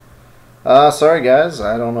Sorry guys,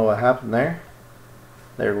 I don't know what happened there.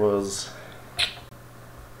 There was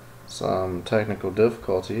some technical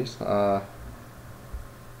difficulties. Let's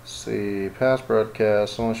see, past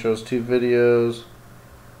broadcast only shows 2 videos.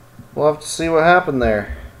 We'll have to see what happened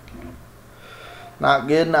there. Not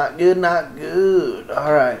good, not good, not good.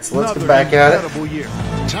 Alright, so let's get back at it.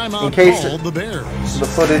 In case the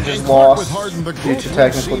footage is lost due to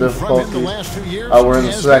technical difficulties, we're in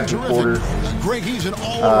the second quarter. Greg, he's an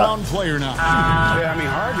all-around player now. Yeah, I mean,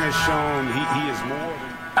 Harden has shown he is more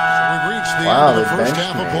than... So we've reached the end of the first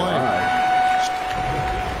half of play. Wow.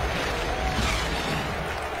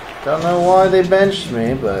 Don't know why they benched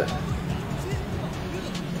me, but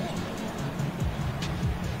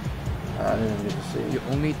I didn't get to see. You're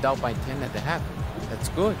only down by 10 at the half. That's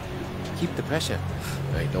good. Keep the pressure.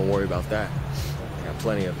 Hey, don't worry about that. I got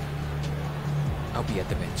plenty of it. I'll be at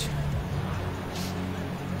the bench.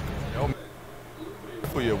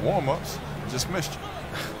 For your warm-ups, just missed you.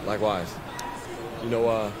 Likewise. You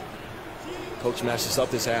know, Coach matched us up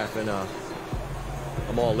this half, and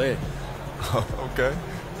I'm all in. Okay,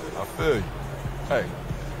 I feel you. Hey,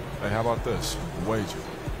 how about this? A wager.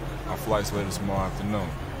 Our flight's later tomorrow afternoon.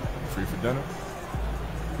 Free for dinner?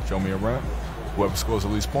 Show me around. Whoever scores the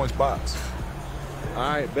least points buys. All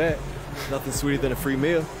right, bet. Nothing sweeter than a free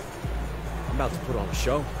meal. I'm about to put on a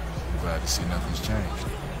show. I'm glad to see nothing's changed.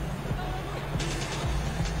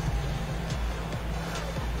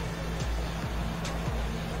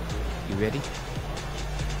 You ready?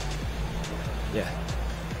 Yeah.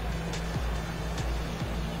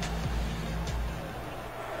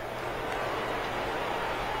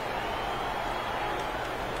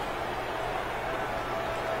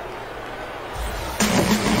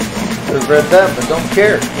 I've read that, but don't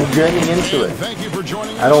care. I'm getting into it.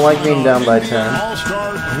 I don't like being down by 10.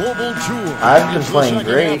 I've been playing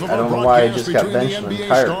great. I don't know why I just got benched an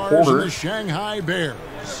entire quarter.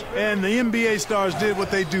 And the NBA stars did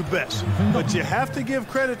what they do best. But you have to give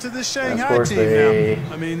credit to this Shanghai team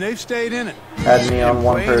now. I mean, they've stayed in it. Had me on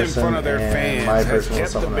one person, in front of their fans, my person was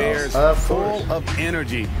kept the someone Bears else. full of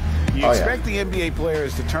energy. You expect the NBA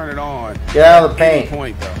players to turn it on. Get out of the paint. At any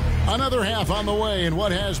point, though. Another half on the way in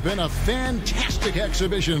what has been a fantastic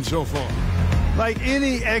exhibition so far. Like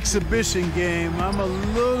any exhibition game, I'm a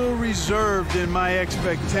little reserved in my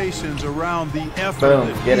expectations around the effort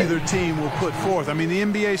that either team will put forth. I mean, the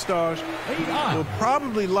NBA stars will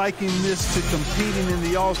probably liken this to competing in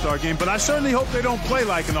the All-Star game, but I certainly hope they don't play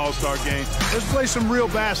like an All-Star game. Let's play some real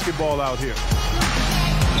basketball out here.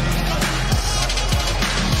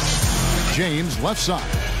 James, left side.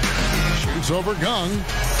 Shoots over Gung.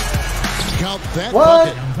 Count that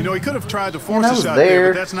bucket. You know, he could have tried to force a shot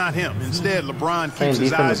there, but that's not him. Instead, LeBron keeps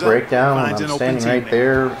his eyes up, finds an open teammate. Right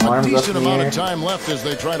there, a decent amount of time left as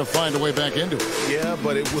they try to find a way back into it. Yeah,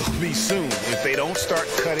 but it will be soon if they don't start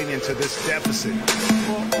cutting into this deficit.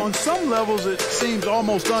 Well, on some levels, it seems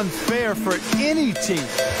almost unfair for any team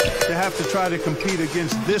to have to try to compete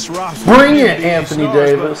against this roster. Bring it, Anthony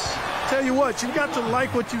Davis. Tell you what, you've got to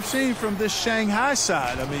like what you've seen from this Shanghai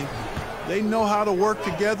side. I mean, they know how to work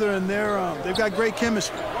together, and they've got great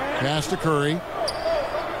chemistry. Pass to Curry.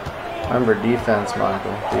 Remember defense,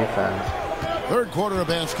 Michael. Defense. Third quarter of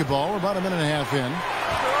basketball. We're about a minute and a half in.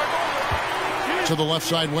 To the left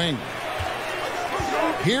side wing.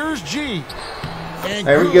 Here's G. And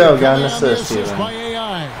there we go. Got an assist here. By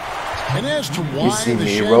AI. And as to why you see the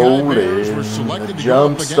me Shanghai Bears were selected to go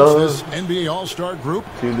up against this NBA All-Star group,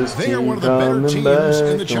 they are one of the better teams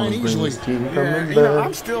in the Chinese league. Yeah, you know,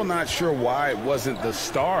 I'm still not sure why it wasn't the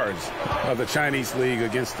stars of the Chinese league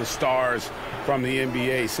against the stars from the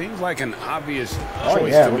NBA. Seems like an obvious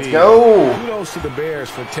choice to me. Let's go. Kudos to the Bears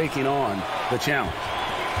for taking on the challenge.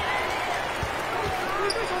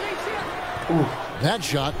 Ooh. That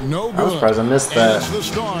shot, no good. I was surprised I missed that. And it's the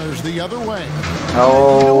stars the other way.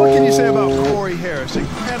 Oh. You know, what can you say about Corey Harris?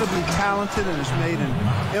 Incredibly talented and has made an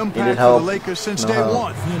impact for the Lakers since day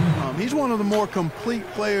one. He's one of the more complete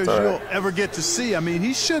players you'll ever get to see. I mean,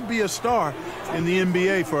 he should be a star in the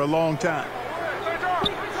NBA for a long time.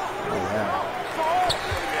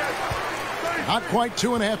 Not quite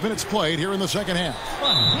 2.5 minutes played here in the second half.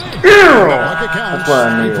 That's what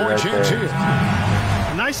I needed right there.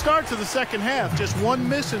 A nice start to the second half. Just one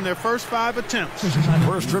miss in their first 5 attempts.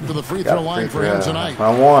 First trip to the free throw line for him tonight.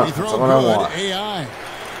 I want. Free throw good. AI.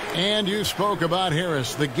 And you spoke about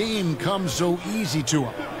Harris. The game comes so easy to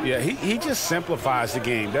him. Yeah, he just simplifies the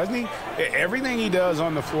game, doesn't he? Everything he does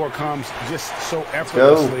on the floor comes just so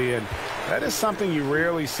effortlessly, and that is something you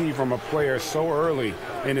rarely see from a player so early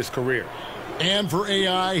in his career. And for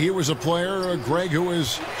AI, he was a player, Greg, who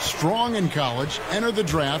was strong in college, entered the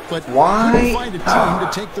draft, but couldn't find a team to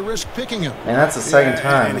take the risk picking him. And that's the second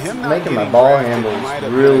time. It's making my ball handles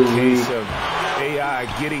really weak. AI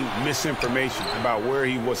getting misinformation about where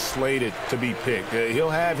he was slated to be picked. He'll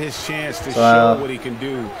have his chance to show what he can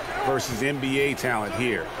do versus NBA talent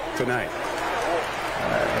here tonight.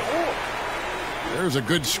 There's a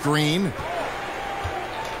good screen.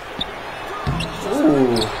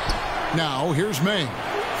 Ooh. Now here's May.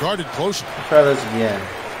 Guarded closely. Try this again.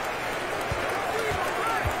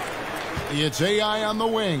 It's AI on the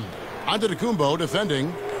wing. Antetokounmpo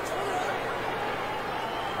defending.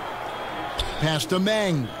 Pass to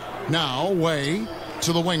Meng. Now Way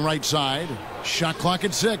to the wing right side. Shot clock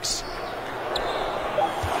at 6.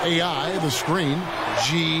 AI, the screen.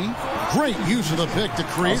 G. Great use of the pick to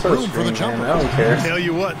create room for the jumper. I don't care. Tell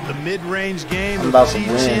you what, the mid-range game about with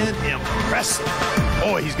to win. impressive.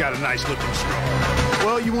 Boy, he's got a nice looking stroke.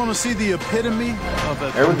 Well, you want to see the epitome of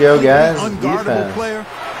a there we go, guys. unguardable Defense. player?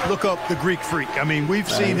 Look up the Greek Freak. I mean, we've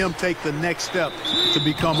seen him take the next step to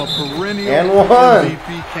become a perennial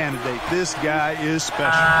MVP candidate. This guy is special.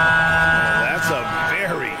 That's a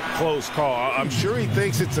very close call. I'm sure he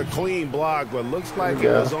thinks it's a clean block, but looks like it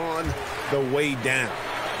was on the way down.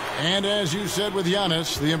 And as you said with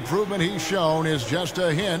Giannis, the improvement he's shown is just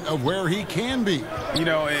a hint of where he can be. You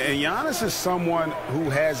know, and Giannis is someone who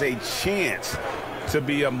has a chance to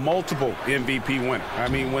be a multiple MVP winner. I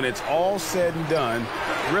mean, when it's all said and done,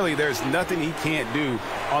 really there's nothing he can't do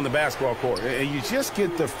on the basketball court. And you just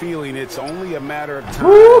get the feeling it's only a matter of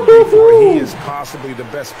time before he is possibly the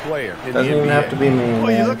best player in the NBA. Doesn't even have to be me, man.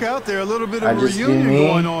 Well, you look out there, a little bit of a reunion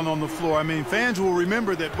going on the floor. I mean, fans will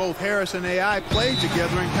remember that both Harris and AI played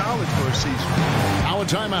together in college for a season. Now a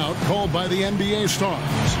timeout called by the NBA Stars.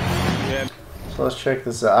 Yeah. So let's check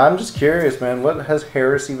this out. I'm just curious, man. What has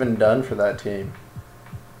Harris even done for that team?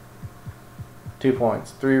 2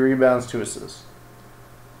 points, 3 rebounds, 2 assists.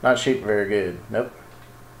 Not shaped very good. Nope.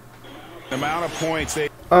 The amount of points they...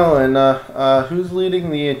 Oh, and who's leading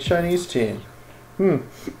the Chinese team? They've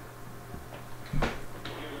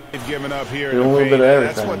given up here. Doing a little bit of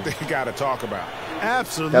everything. That's what they got to talk about.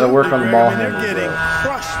 Absolutely. Got to work on the ball They're handles, getting bro.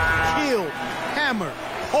 crushed, killed, hammered,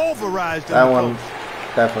 pulverized. That one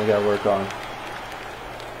definitely got to work on.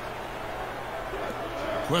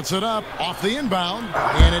 Puts it up off the inbound,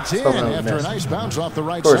 and it's in after a nice bounce off the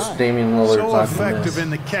right side. Of course, Damian Lillard's So not gonna effective miss. in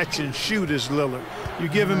the catch and shoot is Lillard. You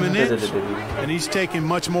give him an inch, and he's taking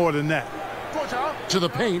much more than that. To the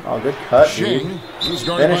paint. Oh, good cut, Shing, dude. who's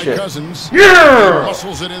guarded Finish by it. Cousins. Yeah!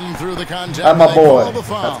 Muscles it in through the contact. That's my They boy. call the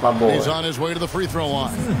foul. That's my boy. He's on his way to the free throw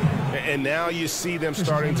line. And now you see them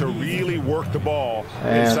starting to really work the ball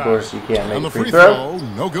And inside. of course, you can't On make the a free free throw. throw,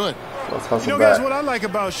 no good. Let's hustle You know, guys, back. what I like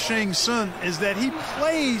about Shang Sun is that he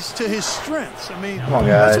plays to his strengths. I mean, Come on,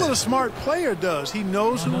 guys. that's what a smart player does. He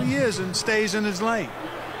knows who he is and stays in his lane.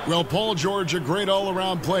 Well, Paul George, a great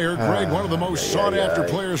all-around player. Greg, one of the most sought-after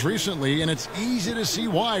players recently, and it's easy to see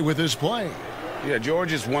why with his play. Yeah,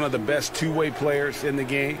 George is one of the best two-way players in the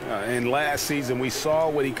game. And last season, we saw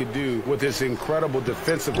what he could do with his incredible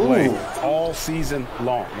defensive play all season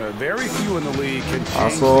long. Very few in the league can change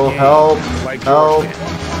Also, the game help, like George can.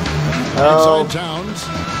 help, Inside Towns.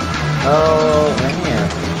 oh, man.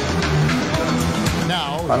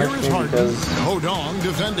 Now, Punish here is me Harden. because- Hodong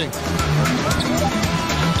defending.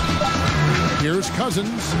 Here's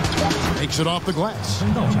Cousins. Takes it off the glass.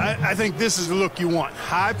 I think this is the look you want.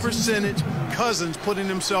 High percentage, Cousins putting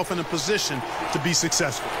himself in a position to be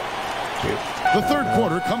successful. The third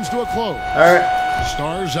quarter comes to a close. All right.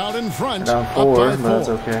 Stars out in front. Down up 4, by but 4. that's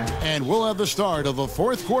okay. And we'll have the start of the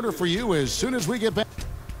fourth quarter for you as soon as we get back.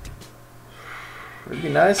 It'd be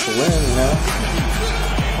nice to win, you know.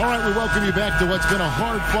 All right, we welcome you back to what's been a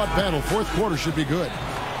hard-fought battle. Fourth quarter should be good.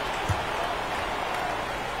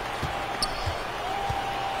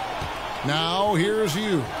 Now, here's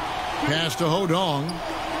you. Pass to Hodong.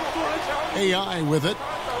 AI with it.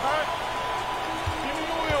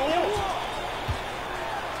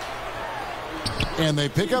 And they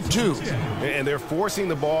pick up 2. And they're forcing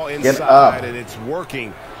the ball up. inside, and it's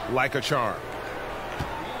working like a charm.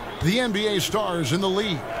 The NBA Stars in the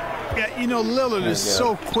lead. Yeah, you know, Lillard is Yeah.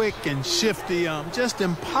 so quick and shifty, just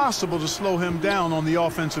impossible to slow him down on the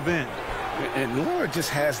offensive end. And Lillard just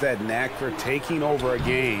has that knack for taking over a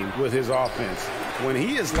game with his offense. When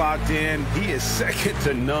he is locked in, he is second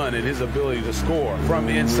to none in his ability to score from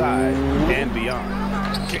inside and beyond.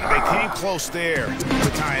 They came close there to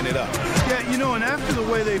tying it up. Yeah, you know, and after the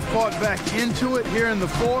way they fought back into it here in the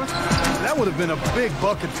fourth, that would have been a big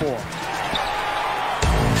bucket for him.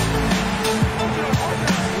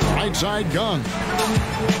 Right side gun.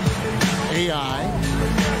 AI.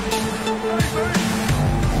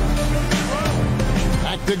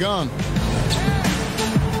 Back to Gun.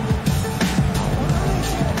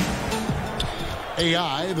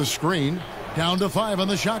 AI, the screen. Down to 5 on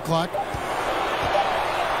the shot clock.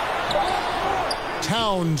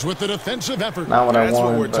 Towns with the defensive effort. Not what That's I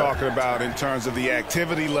wanted, what we're talking about in terms of the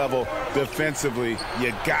activity level defensively.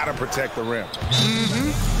 You got to protect the rim.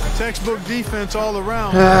 Textbook defense all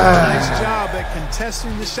around. Nice job at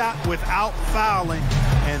contesting the shot without fouling,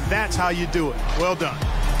 and that's how you do it. Well done.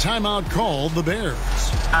 Timeout called the Bears.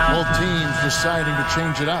 Both teams deciding to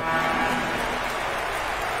change it up.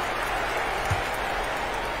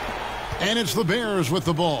 And it's the Bears with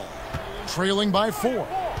the ball, trailing by 4.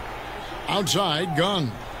 Outside,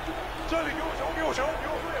 Gun.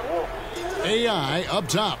 AI up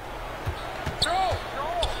top.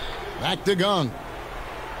 Back to Gun.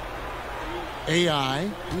 AI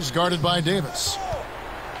is guarded by Davis.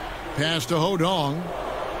 Pass to Hodong.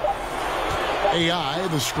 AI,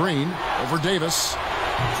 the screen, over Davis.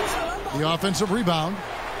 The offensive rebound.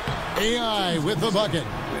 AI with the bucket.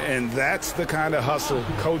 And that's the kind of hustle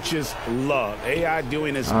coaches love. AI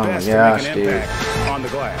doing his best to make an impact on the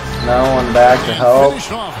glass. No one back to help.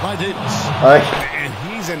 Finished off by Davis. And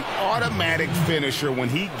he's an automatic finisher when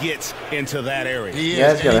he gets into that area. He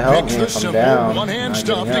guys gotta help me the if I'm simple down. one-hand Not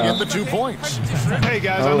stuff to getting get up. the 2 points. Hey,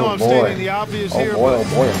 guys, I know I'm boy. stating the obvious here, boy, but oh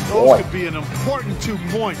boy, oh those boy. could be an important 2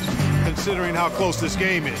 points considering how close this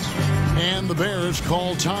game is. And the Bears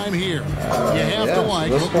call time here. You have Yeah, to like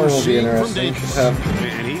this what one we're will be seeing from interesting. Davis.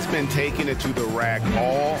 And he's been taking it to the rack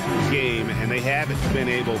all game, and they haven't been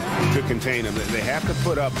able to contain him. They have to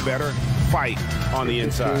put up better fight on the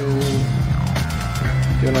inside.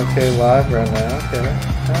 Doing okay live right now. Okay.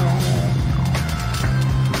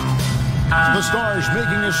 The Stars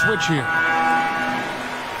making a switch here.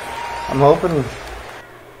 I'm hoping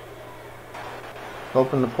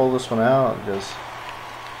to pull this one out. Just.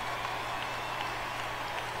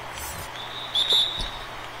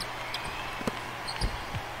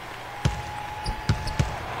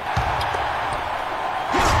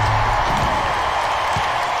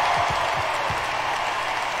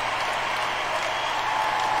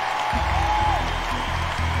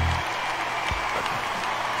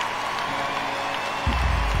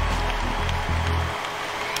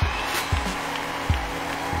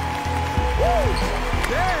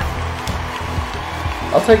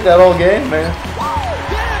 I'll take that all game, man.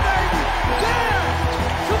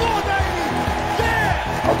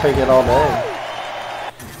 I'll take it all day.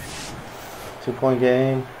 2-point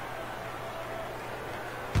game.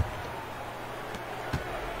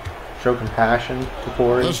 Show compassion to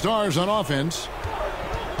Corey. The Stars on offense.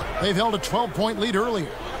 They've held a 12-point lead earlier.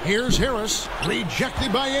 Here's Harris,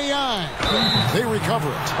 rejected by AI. They recover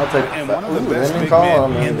it. I'll take And one of the best big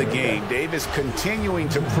men in the game. Davis continuing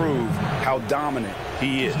to prove how dominant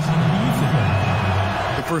he is.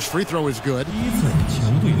 The first free throw is good.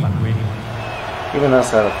 Even us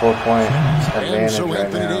had a 4-point And advantage so right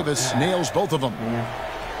Anthony now. Davis nails both of them. Yeah.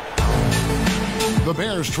 The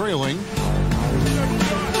Bears trailing.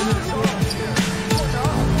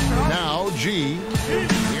 Now G.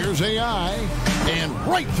 Here's AI. And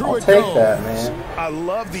right through I'll it take goes. that, man. I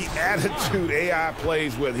love the attitude AI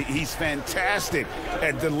plays with. He's fantastic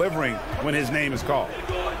at delivering when his name is called.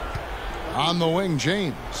 On the wing,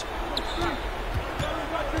 James.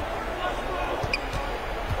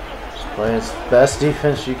 Play his best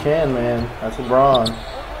defense you can, man. That's LeBron.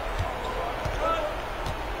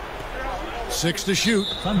 6 to shoot.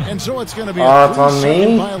 And so it's going to be Oh, a it's on 3-second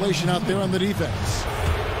me? violation out there on the defense.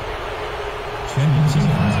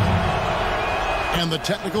 And the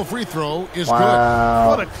technical free throw is Wow.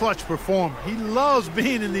 What a clutch performer. He loves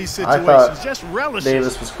being in these I situations. thought Just relishes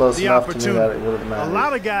Davis was close the enough to me opportunity. that it wouldn't matter. A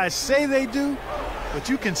lot of guys say they do, but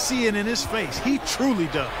you can see it in his face. He truly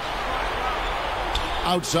does.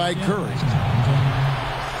 outside Curry.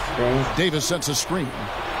 Screen. Davis sets a screen.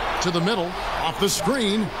 To the middle. Off the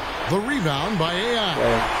screen. The rebound by AI.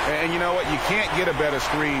 Okay. And you know what? You can't get a better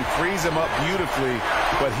screen. Frees him up beautifully,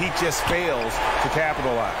 but he just fails to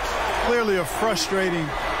capitalize. Clearly a frustrating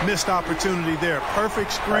missed opportunity there.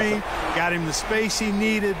 Perfect screen, got him the space he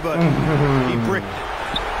needed, but he bricked it.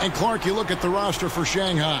 And Clark, you look at the roster for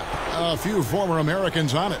Shanghai. A few former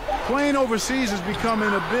Americans on it. Playing overseas is becoming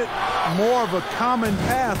a bit more of a common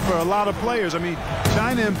path for a lot of players. I mean,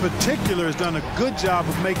 China in particular has done a good job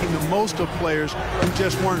of making the most of players who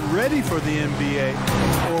just weren't ready for the NBA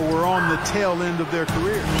or were on the tail end of their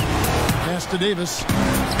careers. Pass to Davis.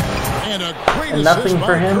 And a great And nothing assist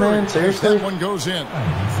for by him, Curry. man. Seriously, That one goes in.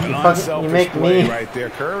 An you unselfish make play me right there.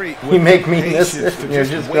 Curry, you make me miss patience it. to And you're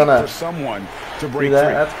just wait gonna for someone to do break that.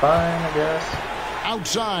 free. That's fine, I guess.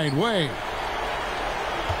 Outside way.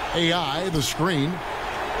 AI, the screen.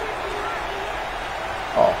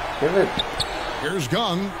 Oh, give it. Here's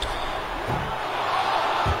Gung.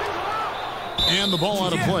 And the ball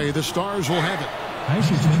out of play. The Stars will have it.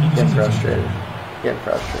 Getting frustrated. Getting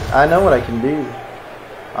frustrated. I know what I can do.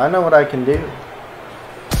 I know what I can do.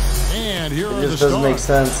 And here It are the just doesn't make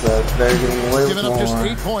Stars. sense that they're getting away with Giving up just more.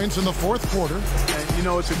 8 points in the fourth quarter. And, you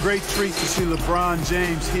know, it's a great treat to see LeBron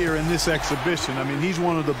James here in this exhibition. I mean, he's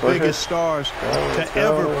one of the biggest stars to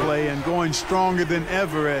ever play and going stronger than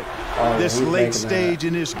ever at this he's late making stage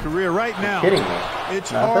in his career. Right now, Kidding me.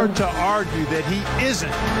 it's Nothing? hard to argue that he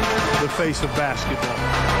isn't the face of basketball.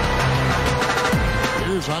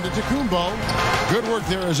 Here's Antetokounmpo. Good work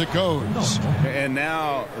there as it goes. And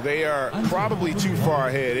now they are probably too far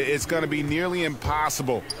ahead. It's going to be nearly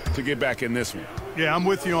impossible to get back in this one. Yeah, I'm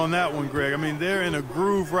with you on that one, Greg. I mean, they're in a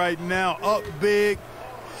groove right now, up big,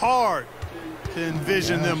 hard to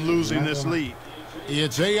envision them losing this lead.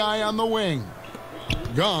 It's AI on the wing.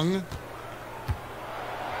 Gung.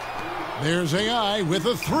 There's AI with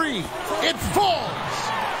a 3. It falls.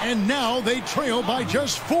 And now they trail by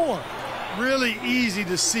just 4. Really easy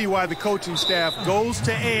to see why the coaching staff goes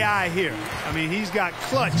to AI here. I mean, he's got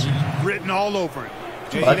clutch written all over him.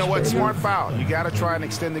 And you know what? Smart foul. You got to try and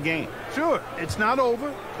extend the game. Sure, it's not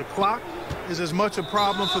over. The clock is as much a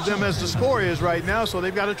problem for them as the score is right now, so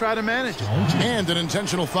they've got to try to manage it. And an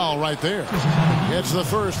intentional foul right there. It's the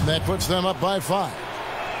first, and that puts them up by 5.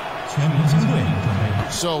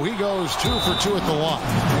 So he goes 2 for 2 at the line,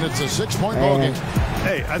 and it's a 6-point ball game.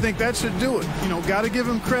 Hey, I think that should do it. You know, got to give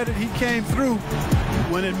him credit. He came through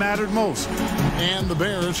when it mattered most. And the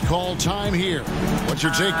Bears call time here. What's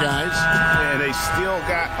your take, guys? And they still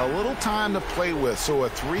got a little time to play with, so a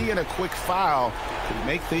 3 and a quick foul could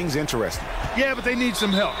make things interesting. Yeah, but they need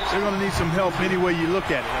some help. They're going to need some help any way you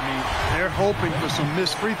look at it. I mean, they're hoping for some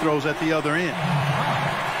missed free throws at the other end.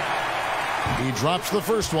 He drops the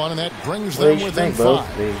first one, and that brings them within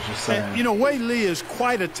 5. And, you know, Wei Lee is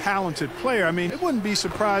quite a talented player. I mean, it wouldn't be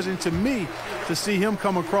surprising to me to see him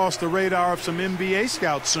come across the radar of some NBA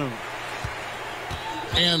scouts soon.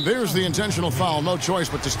 And there's the intentional foul. No choice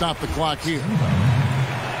but to stop the clock here.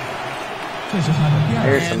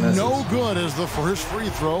 And no good as the first free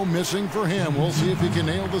throw missing for him. We'll see if he can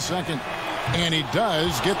nail the second. And he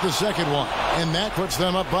does get the second one. And that puts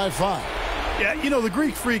them up by 5. Yeah, you know, the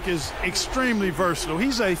Greek Freak is extremely versatile.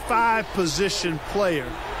 He's a 5-position player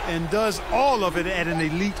and does all of it at an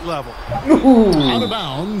elite level. Ooh. Out of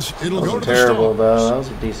bounds. It'll go to the Stars. Terrible, though. That was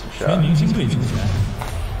a decent shot.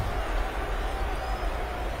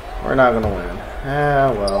 We're not going to win.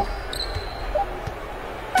 Ah, well.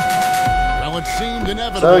 Well, it seemed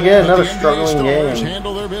inevitable. So again, another that the struggling NBA Stars game.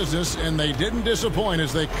 handle their business, and they didn't disappoint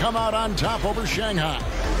as they come out on top over Shanghai.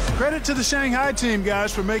 Credit to the Shanghai team,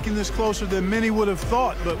 guys, for making this closer than many would have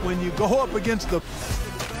thought. But when you go up against the best,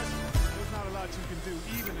 there's not a lot you can do.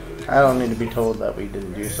 Even in I don't need to be told that we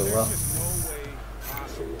didn't do so well.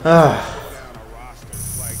 Ah.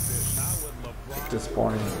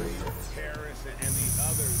 Disappointing.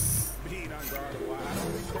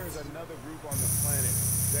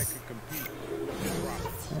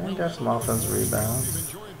 And got some offensive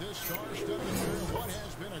rebounds.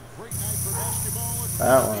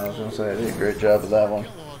 That one, I was going to say, I did a great job with that one.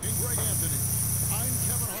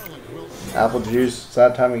 Apple juice, it's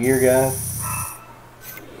that time of year, guys.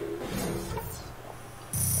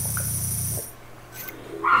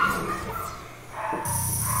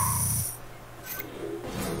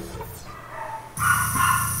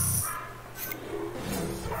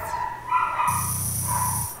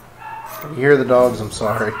 If you hear the dogs, I'm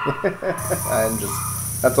sorry.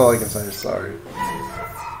 That's all I can say is sorry.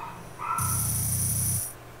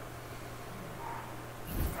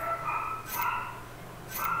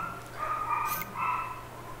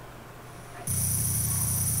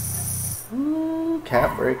 Ooh,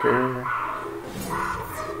 cat breaker.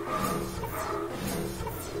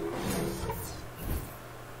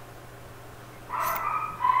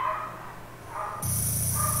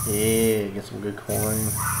 Yeah, get some good coin.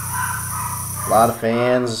 A lot of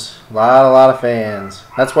fans. A lot of fans.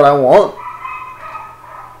 That's what I want.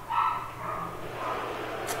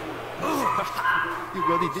 You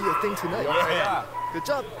really did your thing tonight. Yeah. Good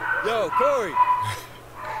job. Yo, Corey.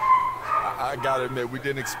 I gotta admit, we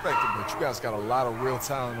didn't expect it, but you guys got a lot of real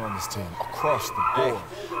talent on this team across the board.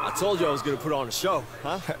 Hey, I told you I was gonna put on a show,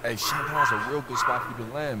 huh? Hey, Shanghai's a real good spot for you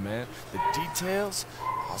to land, man. The details,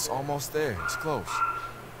 it's almost there. It's close.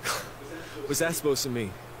 What's that supposed to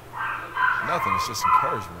mean? Nothing. It's just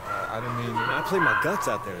encouragement. I didn't mean... I played my guts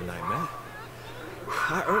out there tonight, man.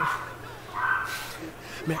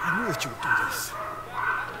 Man, I knew that you would do this.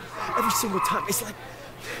 Every single time. It's like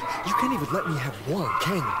you can't even let me have one,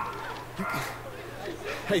 can you?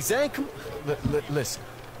 Hey, Zay, come on. Listen.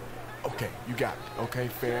 Okay, you got it. Okay,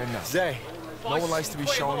 fair enough. Zay. No one likes to be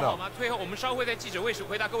showing up. 退后，我们稍后在记者会时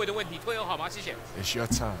回答各位的问题。退后好吗？谢谢。 It's your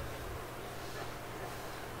time.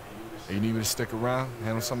 Hey, you need me to stick around,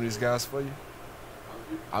 handle some of these guys for you?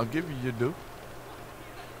 I'll give you your due.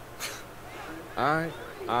 All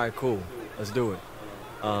right, cool. Let's do it.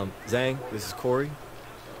 Zhang, this is Corey.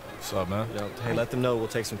 What's up, man? Hey, let them know we'll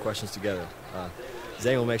take some questions together.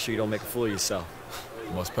 Zhang will make sure you don't make a fool of yourself.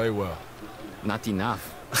 You must pay well. Not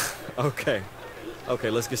enough. Okay,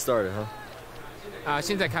 let's get started, huh?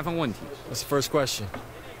 现在开放问题。 What's the first question?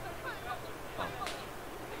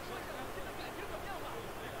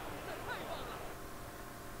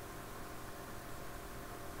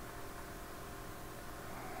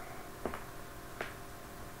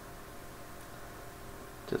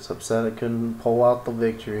 Just upset I couldn't pull out the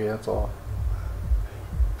victory, that's all.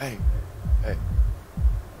 Hey.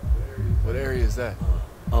 What area is that?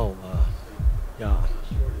 Yeah,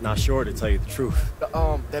 not sure to tell you the truth.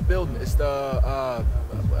 That building, it's the,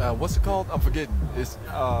 what's it called? I'm forgetting. It's,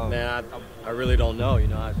 Man, I really don't know, you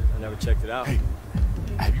know, I never checked it out. Hey,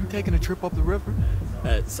 have you taken a trip up the river?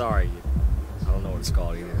 Sorry, I don't know what it's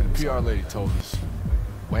called either. The PR lady told us.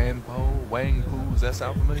 Wang Po, does that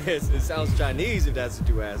sound familiar? It sounds Chinese if that's what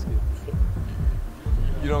you're asking.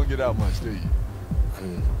 You don't get out much, do you? I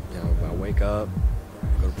mean, you know, I wake up,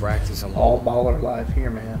 go to practice, I'm All home. baller life here,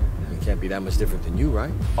 man. It can't be that much different than you,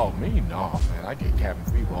 right? Oh, me? No, man. I get cabin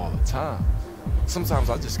fever all the time. Sometimes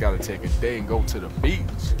I just gotta take a day and go to the beach.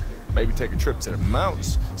 Maybe take a trip to the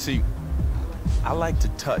mountains. See, I like to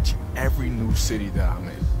touch every new city that I'm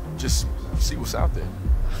in. Just see what's out there.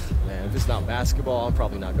 Man, if it's not basketball, I'm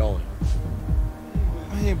probably not going.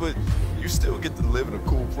 Man, but you still get to live in a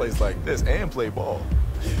cool place like this and play ball.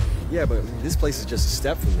 Yeah, but this place is just a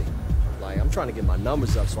step for me. Like, I'm trying to get my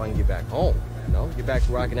numbers up so I can get back home, you know? Get back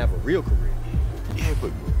to where I can have a real career. Yeah,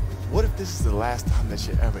 but what if this is the last time that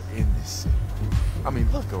you're ever in this city? I mean,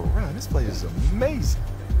 look around. This place is amazing.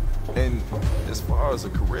 And as far as a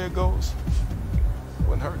career goes, it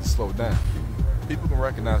wouldn't hurt to slow down. People can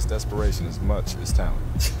recognize desperation as much as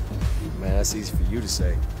talent. Man, that's easy for you to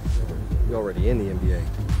say. You're already in the NBA.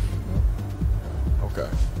 Okay.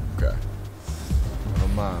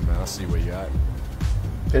 Don't mind, man. I see where you're at.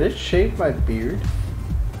 Did it shave my beard?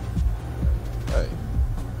 Hey,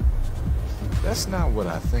 that's not what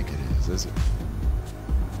I think it is it?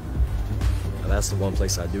 Now, that's the one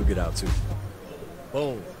place I do get out to.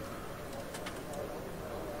 Boom.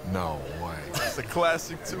 No way. It's a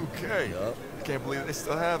classic 2K. Yup. I can't believe they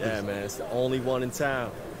still have this. Yeah, man, it's the only one in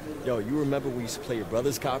town. Yo, you remember we used to play your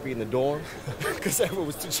brother's copy in the dorm? Because everyone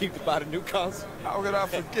was too cheap to buy the new console? How could I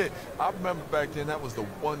forget? I remember back then that was the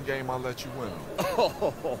one game I let you win on.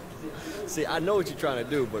 Oh, see, I know what you're trying to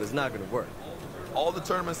do, but it's not going to work. All the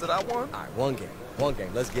tournaments that I won? All right, one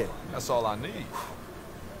game, let's get it. That's all I need.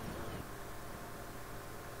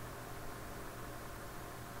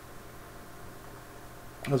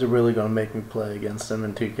 Those are really going to make me play against them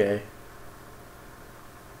in 2K.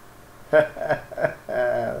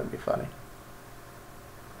 That'd be funny.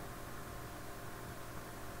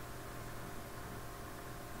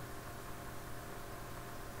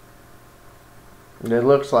 It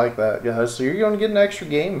looks like that, guys. So you're going to get an extra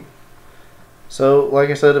game. So, like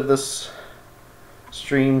I said, if this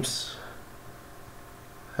stream's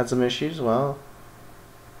had some issues, well,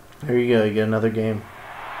 there you go. You get another game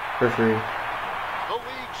for free. The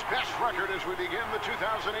league's best record as we begin the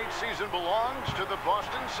 2008 season belongs to the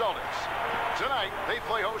Boston Celtics. Tonight, they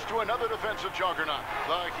play host to another defensive juggernaut,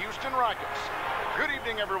 the Houston Rockets. Good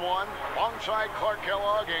evening, everyone. Alongside Clark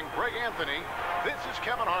Kellogg and Greg Anthony, this is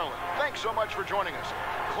Kevin Harlan. Thanks so much for joining us.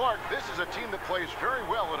 Clark, this is a team that plays very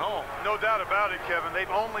well at home. No doubt about it, Kevin.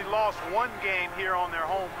 They've only lost one game here on their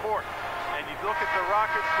home court. And you look at the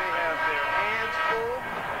Rockets, they have their hands full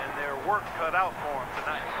and their work cut out for them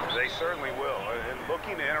tonight. They certainly will. And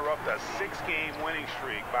looking to interrupt a 6-game winning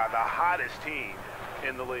streak by the hottest team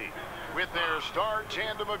in the league. With their star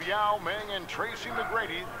tandem of Yao Ming and Tracy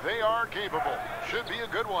McGrady, they are capable. Should be a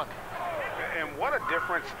good one. And what a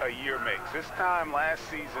difference a year makes. This time last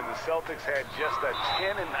season, the Celtics had just a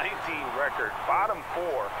 10-19 record, bottom 4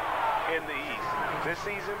 in the East. This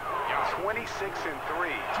season,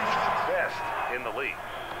 26-3, best in the league.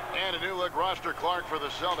 And a new look roster, Clark, for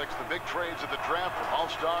the Celtics. The big trades at the draft from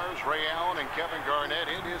All-Stars, Ray Allen and Kevin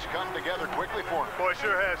Garnett. It has come together quickly for them. Boy, it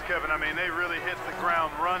sure has, Kevin. I mean, they really hit the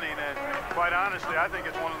ground running, and quite honestly, I think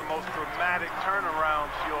it's one of the most dramatic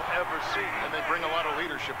turnarounds you'll ever see. And they bring a lot of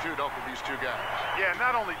leadership, too, don't they, these two guys? Yeah,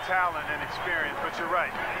 not only talent and experience, but you're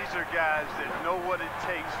right. These are guys that know what it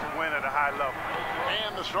takes to win at a high level.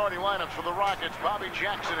 And the starting lineups for the Rockets, Bobby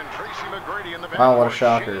Jackson and Tracy McGrady in the back. Wow, what a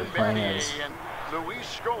shocker playing as Luis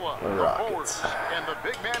Scola, the the Rockets. forwards, and the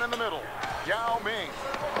big man in the middle, Yao Ming.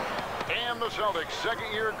 And the Celtics'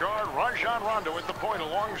 second-year guard, Rajon Rondo at the point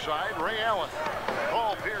alongside Ray Allen.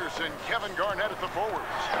 Paul Pierce and Kevin Garnett at the forwards.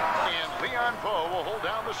 And Leon Poe will hold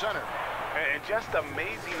down the center. And just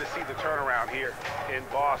amazing to see the turnaround here in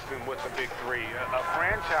Boston with the big three. A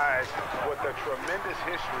franchise with a tremendous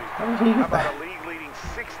history. How about a league-leading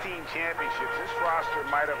 16 championships? This roster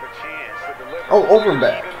might have a chance to deliver over and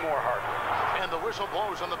back. even more hard work. And the whistle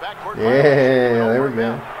blows on the backcourt. Yeah, there we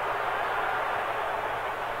go.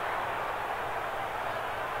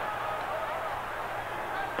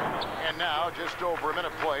 And now, just over a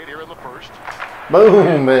minute played here in the first.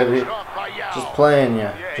 Boom, baby. Just playing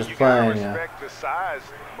ya. Yeah, Just you playing gotta ya. respect the size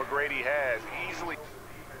McGrady has. Easily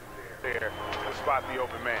there to spot the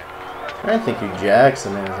open man. I think who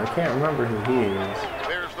Jackson is. I can't remember who he is.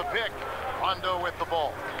 There's the pick. Rondo with the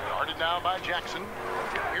ball. Guarded now by Jackson.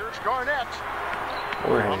 Here's Garnett.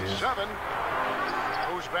 Or From Hayes. 7.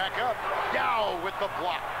 Moves back up. Yao with the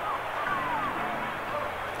block.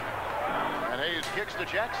 And Hayes kicks to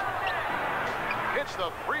Jackson. Hits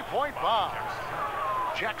the three-point bomb.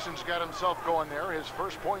 Jackson's got himself going there. His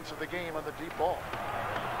first points of the game on the deep ball.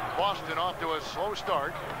 Boston off to a slow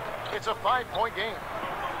start. It's a 5-point game.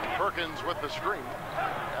 Perkins with the screen.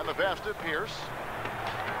 And the pass to Pierce.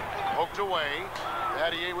 Poked away.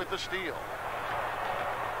 Battier with the steal.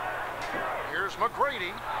 Here's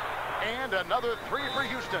McGrady. And another three for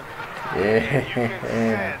Houston.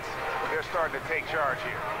 Yeah. They're starting to take charge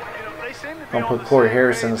here. You know, they seem to be Don't on put the Corey same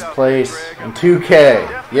Harris in page his out place there, Greg. in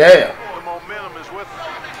 2K. Yeah. The momentum is with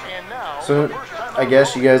them. And now, So the first time I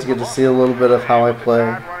guess you guys get to see a little bit of how I play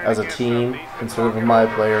as a team instead of a my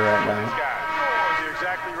player right now. You're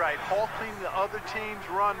exactly right. Halting the other team's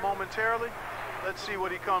run momentarily. Let's see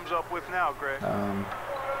what he comes up with now, Greg.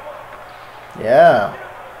 Yeah.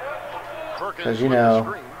 Perkins Because, you with the know,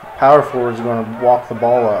 screen. power forward's going to walk the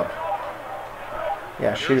ball up.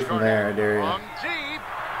 Yeah, shoot it from there, I dare you. From deep.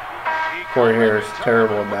 He Corey comes in Harris, in time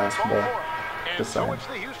terrible to at win the basketball. ball. And Just so saying. it's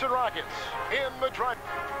the Houston Rockets in the drive.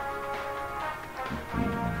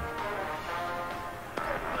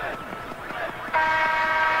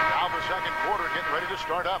 Now the second quarter getting ready to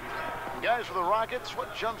start up. Guys, for the Rockets,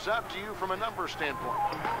 what jumps out to you from a number standpoint?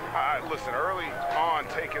 Listen, early on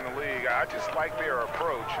taking the league, I just like their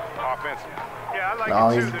approach offensively. Yeah, I like No,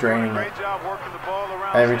 it too. he's They're doing draining a great it. job working the ball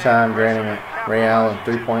around. Every time draining it. Ray Allen,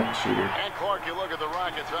 Capitalizing. 3-point shooter. And Clark, you look at the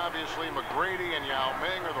Rockets, obviously McGrady and Yao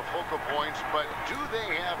Ming are the focal points, but do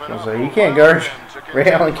they have enough? So you can't guard.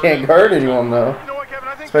 Ray Allen can't guard anyone, though. You know what, Kevin?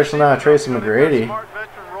 I think Especially the not team Tracy is really McGrady. Smart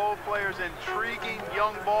veteran role players, intriguing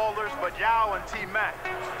young ballers, but Yao and T-Mac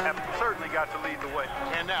have certainly got to lead the way.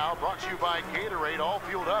 And now, brought to you by Gatorade, all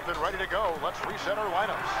fueled up and ready to go. Let's reset our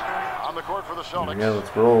lineups. On the court for the Celtics. Yeah,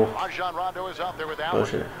 let's roll. Rajon Rondo is out there with Allen.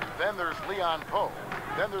 Push it. Then there's Leon Poe.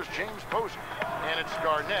 Then there's James Posey. And it's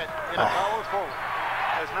Garnett in a power forward.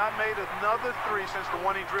 Has not made another three since the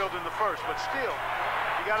one he drilled in the first, but still,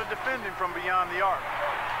 you got to defend him from beyond the arc.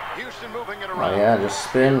 Houston moving it Oh, around. yeah, just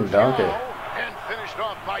spin, dunk it. And finished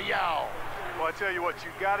off by Yao. Well, I tell you what,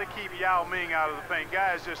 you got to keep Yao Ming out of the paint.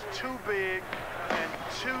 Guy is just too big and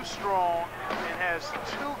too strong and has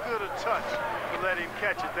too good a touch to let him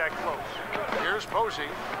catch it that close. Here's Posey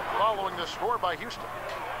following the score by Houston.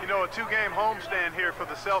 You know, a two-game homestand here for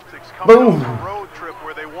the Celtics, coming Boom. off a road trip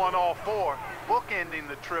where they won all four, bookending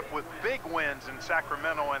the trip with big wins in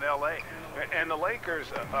Sacramento and L.A. And the Lakers,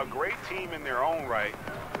 a great team in their own right.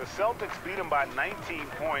 The Celtics beat them by 19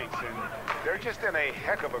 points, and they're just in a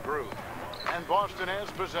heck of a groove. And Boston has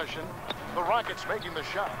possession. The Rockets making the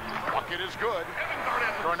shot. Bucket is good.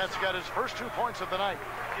 Garnett's got his first 2 points of the night.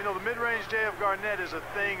 You know, the mid-range J of Garnett is a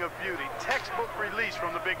thing of beauty. Textbook release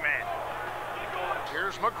from the big man.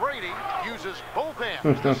 Here's McGrady. Uses both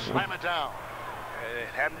hands to slam it down.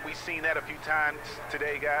 Haven't we seen that a few times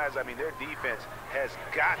today, guys? I mean, their defense has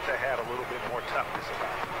got to have a little bit more toughness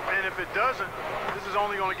about it. And if it doesn't, this is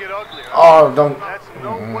only going to get uglier. Oh, don't. That's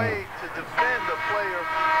no way to defend a player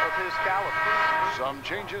of his caliber. Some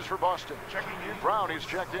changes for Boston. Checking in. Brown is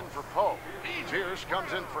checked in for Poe. Pierce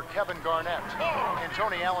comes in for Kevin Garnett. And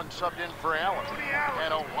Tony Allen subbed in for Allen.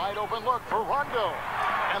 And a wide open look for Rondo.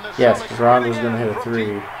 And the Yes, Celtics because Rondo's winning going to hit it a from three.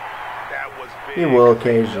 deep. He will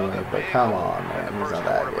occasionally, but come on, man, he's not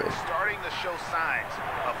that good. Starting to show signs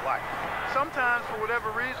of life. Sometimes, for whatever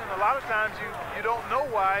reason, a lot of times you don't know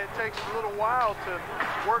why. It takes a little while to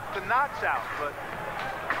work the knots out, but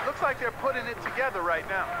it looks like they're putting it together right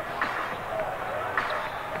now.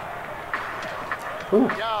 Ooh.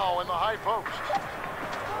 Yao in the high post.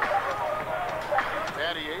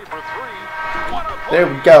 Battier for three. There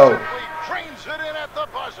we go. Trains it in at the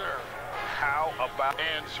buzzer. How about?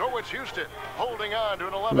 And so it's Houston holding on to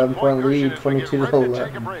an 11-point lead, 22 to 11.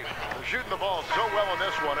 They're shooting the ball so well in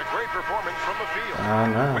this one. A great performance from the field. I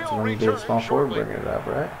don't know. It's going to be a small forward bringing it up,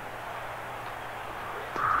 right?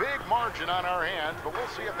 Big margin on our hand, but we'll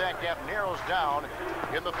see if that gap narrows down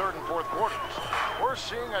in the third and fourth quarters. We're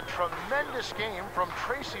seeing a tremendous game from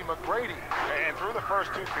Tracy McGrady. And through the first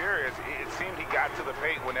two periods, it seemed he got to the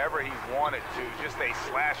paint whenever he wanted to. Just a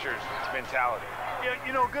slasher's mentality. Yeah,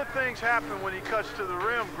 you know, good things happen when he cuts to the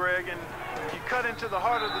rim, Greg, and you cut into the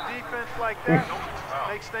heart of the defense like that,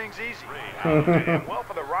 makes things easy. And well,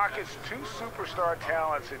 for the Rockets, two superstar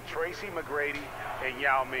talents in Tracy McGrady and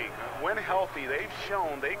Yao Ming. When healthy, they've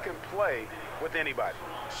shown they can play with anybody.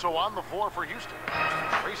 So on the floor for Houston,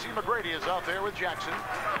 Tracy McGrady is out there with Jackson.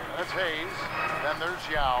 That's Hayes. Then there's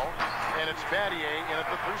Yao, and it's Battier in at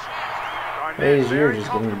the 3 spot. Hayes, you're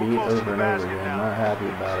just getting beat over and over again. I'm not happy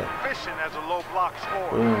about it. Efficient as a low block scorer.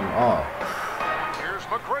 Boom, off. Here's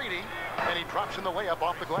McGrady, and he drops in the layup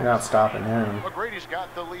off the glass. You're not stopping him. McGrady's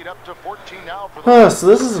got the lead up to 14 now. For the So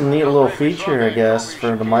this is a neat little feature, I guess,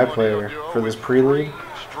 for the My Player for this prelude.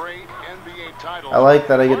 I like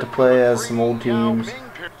that I get to play as some old teams.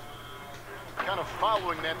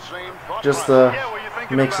 Just to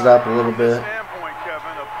mix it up a little bit.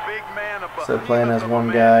 Instead of playing as one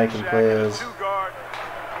guy, I can play as in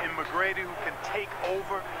McGrady, who can take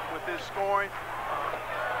over with his scoring.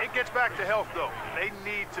 It gets back to health, though. They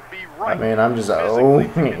need to be right. I mean, I'm just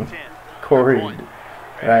Corey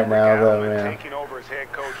right now, though, man. Taking over as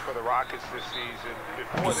head coach for the Rockets this season.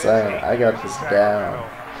 I'm just saying, I got this down.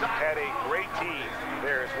 Had a great team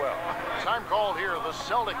there as well. Time called here. The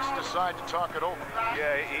Celtics decide to talk it over.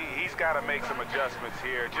 Yeah, he's got to make some adjustments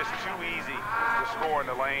here. Just too easy to score in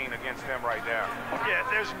the lane against them right now. Yeah,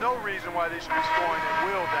 there's no reason why they should be scoring at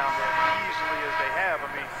will down there easily as they have. I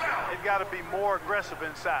mean, they've got to be more aggressive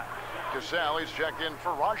inside. Casale is checked in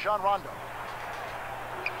for Rajon Rondo.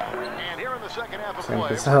 And here in the second half of play,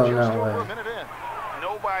 Casale, we're just no over way. a minute in.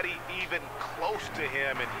 Nobody even close to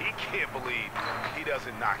him, and he can't believe he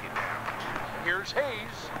doesn't knock it down. Here's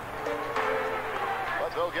Hayes. But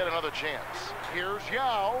they'll get another chance. Here's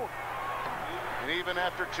Yao. And even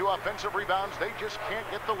after 2 offensive rebounds, they just can't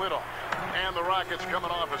get the lid off. And the Rockets coming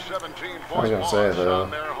off a 17-point loss on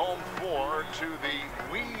their home floor to the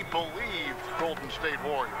We Believe Golden State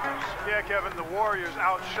Warriors. Yeah, Kevin, the Warriors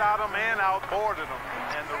outshot them and outboarded them.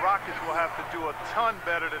 And the Rockets will have to do a ton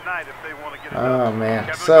better tonight if they want to get it done. Oh, man.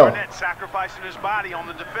 Kevin So Garnett sacrificing his body on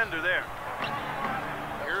the defender there.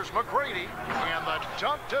 Here's McGrady, and the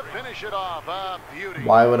dunk to finish it off. A beauty.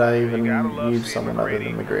 Why would I even use someone other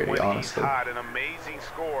than McGrady, honestly? Hot, an amazing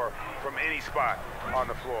score from any spot on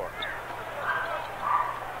the floor.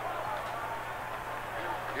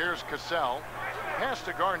 Here's Cassell. Pass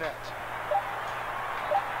to Garnett.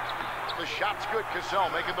 The shot's good. Cassell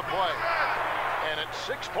making the play. And it's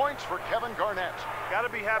 6 points for Kevin Garnett. Got to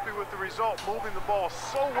be happy with the result, moving the ball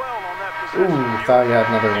so well on that possession. Ooh, thought you had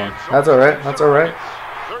another one. That's all right. That's all right.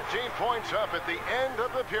 13 points up at the end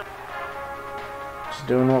of the period. Just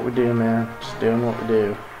doing what we do, man. Just doing what we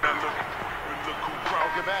do.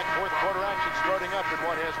 Welcome back. Fourth quarter action starting up in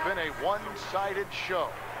what has been a one-sided show.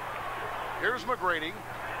 Here's McGrady.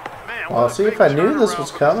 Man, well, see, if I knew this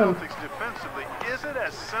was coming. Defensively, is it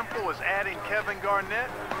as simple as adding Kevin Garnett,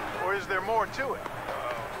 or is there more to it?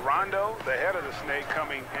 Rondo, the head of the snake,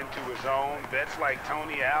 coming into his own. Vets like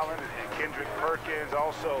Tony Allen and Kendrick Perkins,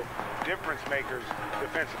 also difference makers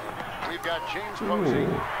defensively. We've got James Posey.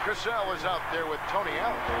 Cassell is out there with Tony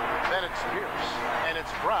Allen. Then it's Pierce. And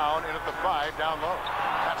it's Brown in at the 5 down low.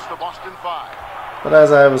 That's the Boston 5. But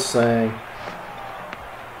as I was saying,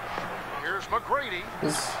 here's McGrady.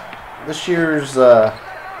 This year's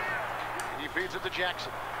he feeds it to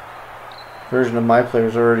Jackson. Version of My Player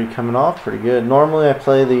is already coming off pretty good. Normally I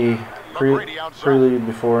play the prelude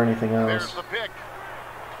before anything else.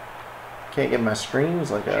 Can't get my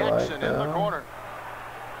screens like I like, in the corner.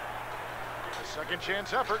 A second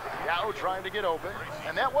chance effort. Yao trying to get open.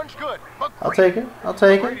 And that one's good. McGrady. I'll take it. I'll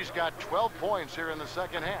take it. McGrady's got 12 points here in the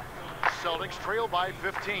second half. Celtics trail by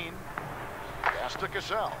 15. Pass to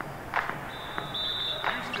Cassell.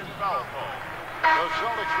 Houston foul call. The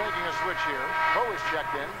Celtics making a switch here. Poe is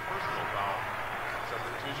checked in.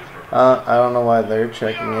 I don't know why they're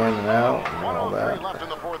checking in and out and all that. Left in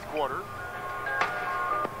the fourth quarter.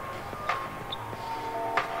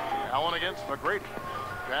 Allen against McGrady.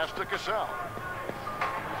 Pass to Cassell.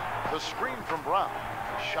 The screen from Brown.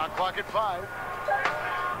 Shot clock at 5.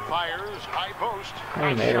 Fires high post.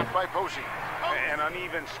 Nice shot by Posey. An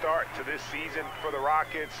uneven start to this season for the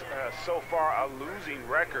Rockets. So far, a losing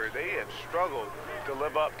record. They have struggled to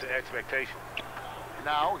live up to expectation.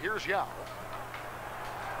 Now, here's Yao.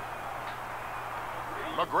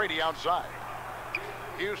 McGrady outside.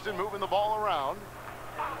 Houston moving the ball around.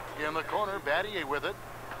 In the corner, Battier with it.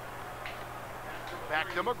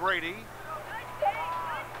 Back to McGrady.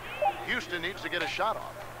 Houston needs to get a shot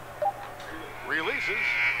off. Releases.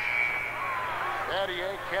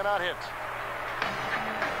 Battier cannot hit.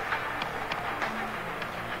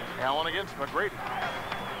 Allen against McGrady.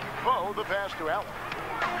 Poe, the pass to Allen.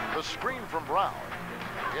 The screen from Brown.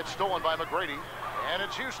 It's stolen by McGrady. And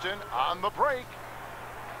it's Houston on the break.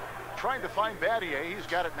 Trying to find Battier. He's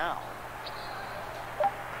got it now.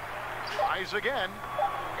 Tries again.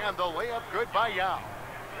 And the layup good by Yao.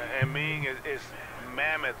 And Ming is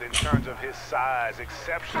mammoth in terms of his size.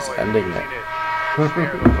 Exceptional. Ending it.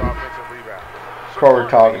 Probably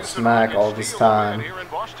talking smack all this time.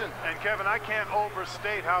 And Kevin, I can't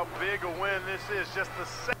overstate how big a win this is. Just the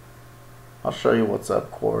same. I'll show you what's up,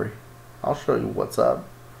 Corey. I'll show you what's up.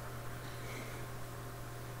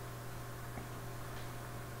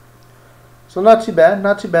 So not too bad,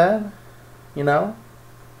 not too bad. You know?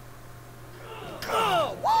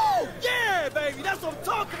 Oh, whoa, yeah, baby, that's what I'm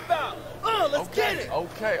talking about. Let's get it.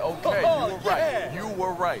 Okay, Oh, you were right. yeah. You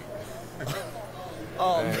were right.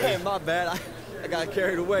 Oh, man, my bad. I got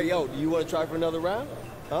carried away. Yo, do you want to try for another round?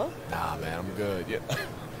 Huh? Nah, man, I'm good. Yeah,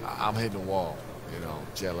 I'm hitting the wall. You know,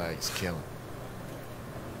 jet lag is killing.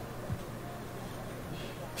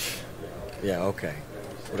 Yeah, okay.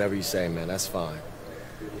 Whatever you say, man, that's fine.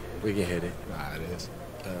 We can hit it. Nah, it is.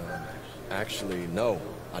 Actually, no,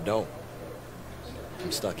 I don't.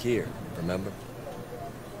 I'm stuck here, remember?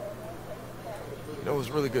 You know, it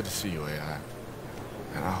was really good to see you, AI.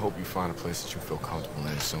 And I hope you find a place that you feel comfortable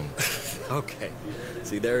in soon. Okay.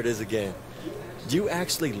 See, there it is again. Do you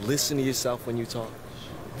actually listen to yourself when you talk?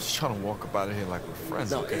 I'm just trying to walk up out of here like we're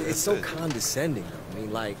friends. No, okay? it's so condescending. I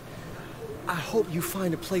mean, like, I hope you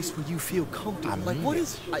find a place where you feel comfortable. Like, what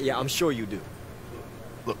is... yeah, I'm sure you do.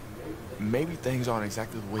 Look, maybe things aren't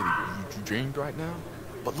exactly the way that you dreamed right now,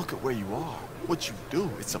 but look at where you are. What you do,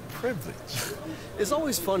 it's a privilege. It's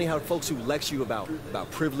always funny how folks who lecture you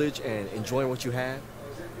about privilege and enjoying what you have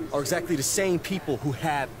are exactly the same people who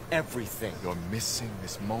have everything. You're missing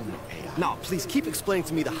this moment, AI. No, please, keep explaining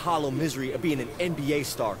to me the hollow misery of being an NBA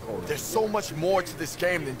star, Corey. There's so much more to this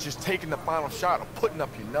game than just taking the final shot or putting up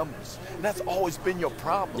your numbers. And that's always been your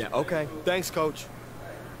problem. Yeah, okay. Thanks, Coach.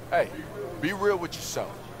 Hey, be real with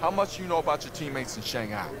yourself. How much you know about your teammates in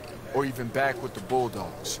Shanghai? Or even back with the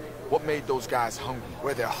Bulldogs? What made those guys hungry?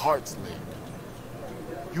 Where their hearts lay?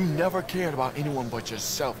 You never cared about anyone but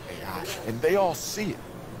yourself, AI. And they all see it.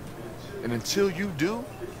 And until you do,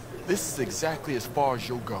 this is exactly as far as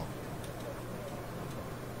you'll go.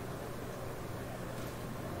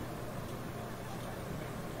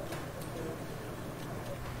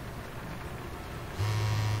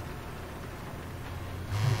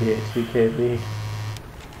 Yeah, 2KB.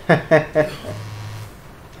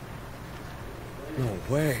 No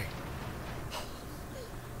way.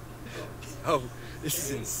 Oh, this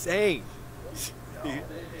is insane.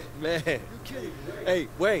 Man. Hey,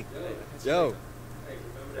 wait. Yo.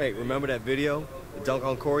 Hey, remember that video? The dunk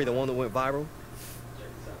on Corey, the one that went viral?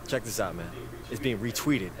 Check this out, man. It's being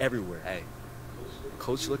retweeted everywhere. Hey,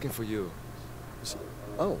 Coach looking for you.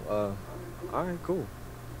 Oh, all right, cool.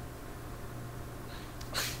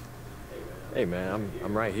 Hey, man,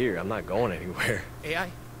 I'm right here. I'm not going anywhere. AI，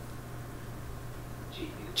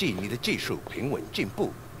 记你的技术平稳进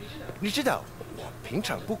步。你知道，我平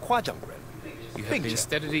常不夸奖人。 You have been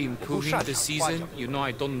steadily improving this season. You know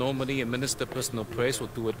I don't normally administer personal praise or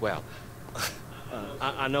do it well.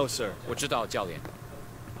 I know, sir. 我知道，教练。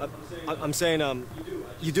 I'm saying,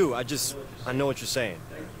 you do. I know what you're saying.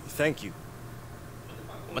 Thank you.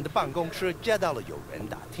 我们的办公室接到了有人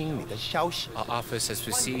打听你的消息。 Our office has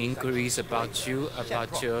received inquiries about you,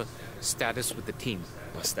 about your status with the team.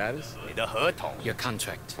 My status? 你的合同。 Your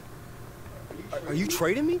contract. Are you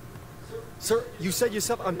trading me? Sir, you said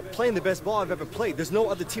yourself I'm playing the best ball I've ever played. There's no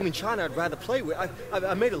other team in China I'd rather play with.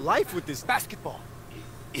 I made a life with this. Basketball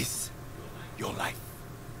is your life.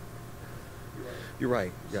 You're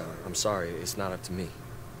right. Yeah, I'm sorry. It's not up to me.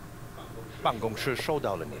 办公室收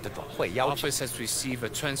到了你的转会邀请。 Office has received a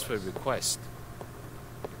transfer request.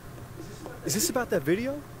 Is this about that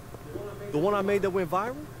video? The one I made that went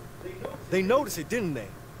viral? They noticed it, didn't they?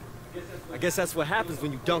 I guess that's what happens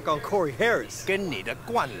when you dunk on Corey Harris. 跟你的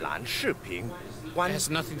灌篮视频关 It has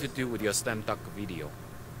nothing to do with your slam dunk video.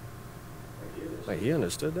 Wait, he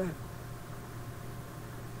understood that?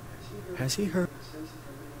 Has he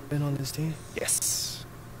been on this team? Yes.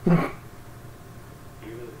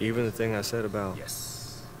 Even the thing I said about...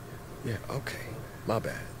 Yes. Yeah, okay. My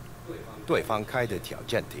bad. 对方开的条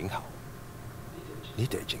件挺好，你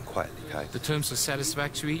得尽快离开。 The terms are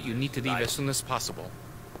satisfactory. You need to leave as soon as possible.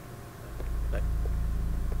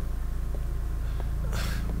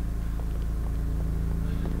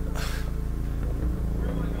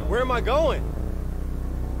 Where am I going?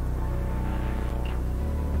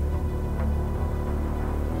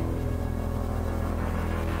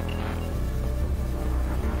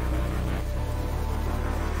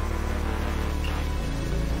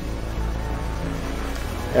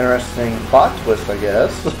 Interesting plot twist, I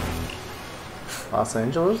guess. Los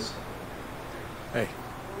Angeles? Hey.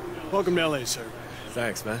 Welcome to LA, sir.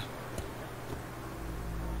 Thanks, man.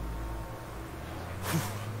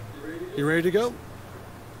 You ready to go?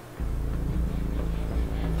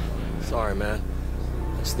 Sorry, man.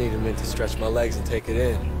 I just needed a minute to stretch my legs and take it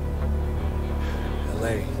in. LA.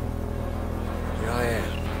 Here I am.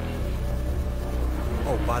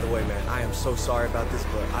 Oh, by the way, man, I am so sorry about this,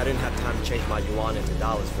 but I didn't have time to change my yuan into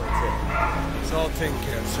dollars for a tip. It's all taken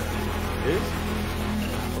care of, sir. It is?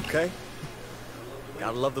 Okay.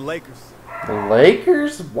 Gotta love the Lakers. The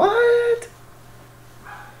Lakers? What?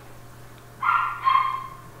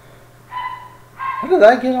 How did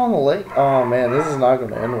I get on the lake? Oh man, this is not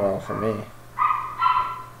going to end well for me.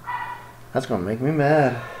 That's going to make me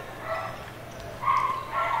mad.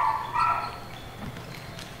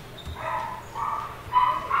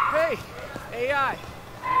 Hey, AI.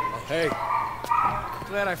 Hey.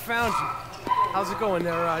 Glad I found you. How's it going?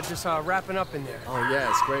 They're just wrapping up in there. Oh, yeah,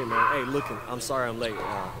 it's great, man. Hey, looking, I'm sorry I'm late.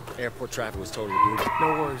 Airport traffic was totally brutal.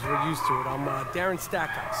 No worries, we're used to it. I'm Darren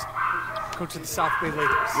Stackhouse, coach of the South Bay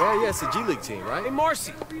Lakers. Yeah, it's a G League team, right? Hey,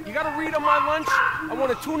 Marcy, you got to read on my lunch? I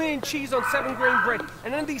want a tuna and cheese on 7-grain bread,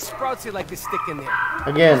 and then these sprouts you like to stick in there.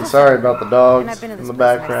 Again, sorry about the And dogs I've been to in this the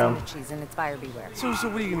place and background. I've seen the cheese, and it's buyer beware. So what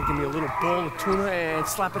are you going to give me, a little bowl of tuna and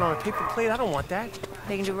slap it on a paper plate? I don't want that.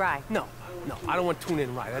 They can do rye. No, I don't want tuna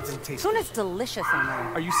and rye. That doesn't taste Tuna's delicious on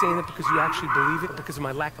there. Are you saying that because you actually believe it or because of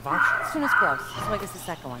my lack of options? Tuna's gross, so I guess the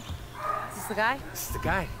second one. Is this the guy? This is the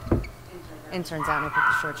guy. Interns out and I pick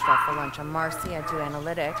the short straw for lunch. I'm Marcy, I do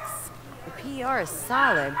analytics. The PR is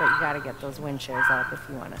solid, but you gotta get those wind shares up if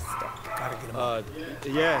you want to stick. Gotta get him up.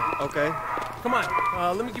 Yeah, okay. Come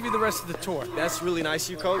on, let me give you the rest of the tour. That's really nice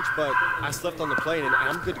of you, Coach, but I slept on the plane and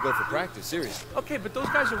I'm good to go for practice, seriously. Okay, but those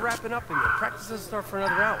guys are wrapping up in there. Practice doesn't start for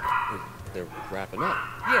another hour. They're wrapping up.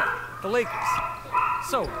 Yeah, the Lakers.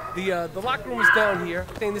 So, the locker room is down here.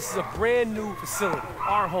 Saying this is a brand new facility,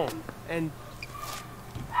 our home. And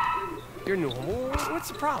your new home. What's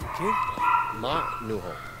the problem, kid? My new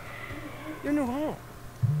home. Your new home.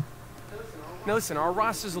 Now listen, our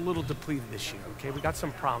roster's a little depleted this year, okay? We got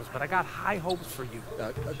some problems, but I got high hopes for you.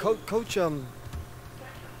 Coach,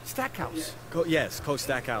 Stackhouse. Yes, Coach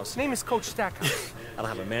Stackhouse. His name is Coach Stackhouse. I don't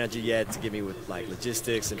have a manager yet to give me with, like,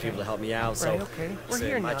 logistics and people to help me out, so... Right, okay. We're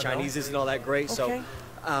here my now, Chinese isn't all that great, okay.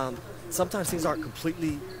 so... sometimes things aren't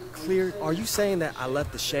completely clear. Are you saying that I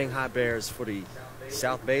left the Shanghai Bears for the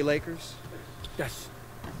South Bay Lakers? Yes.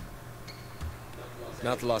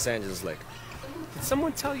 Not the Los Angeles Lakers. Did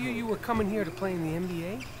someone tell you you were coming here to play in the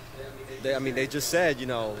NBA? They just said, you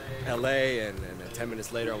know, L.A., and then 10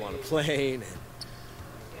 minutes later I'm on a plane. And...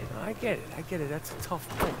 I get it. That's a tough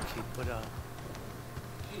point, kid, but,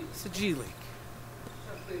 it's the G League.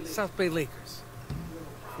 South Bay Lakers.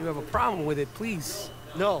 If you have a problem with it, please.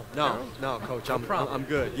 No, Coach. I'm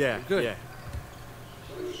good. Yeah, good. Yeah.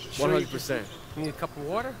 100%. You need a cup of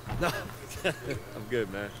water? No, I'm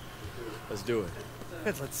good, man. Let's do it.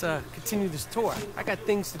 Good, let's continue this tour. I got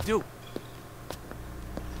things to do.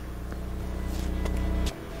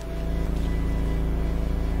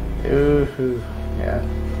 Ooh, yeah.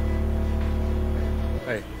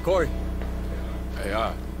 Hey, Corey. Hey,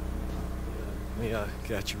 Let me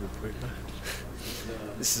catch you real quick, man.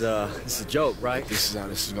 This is a joke, right? This is how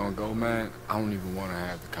this is gonna go, man. I don't even want to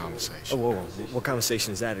have the conversation. Oh, whoa. What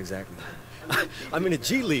conversation is that exactly? I'm in the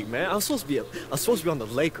G League, man. I'm supposed to be on the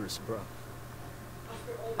Lakers, bro.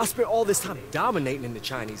 I spent all this time dominating in the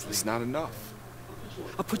Chinese league. It's not enough.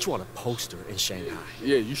 I put you on a poster in Shanghai.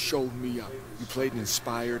 Yeah, you showed me up. You played an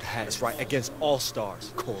inspired hat. That's right, against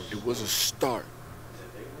all-stars, Corey. It was a start.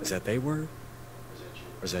 Is that their word?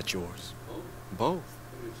 Or is that yours? Both.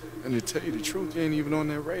 And to tell you the truth, you ain't even on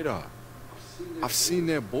their radar. I've seen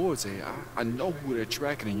their boards, I know who they're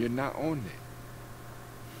tracking, and you're not on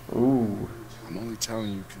there. Ooh. I'm only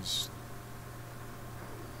telling you because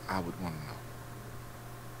I would want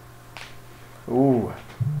to know. Ooh.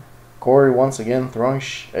 Corey once again throwing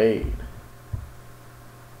shade.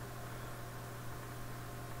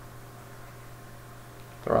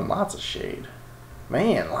 Throwing lots of shade.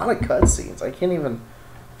 Man, a lot of cutscenes. I can't even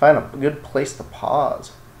find a good place to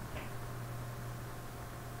pause.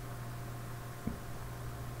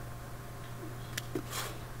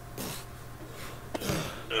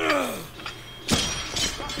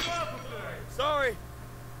 Sorry.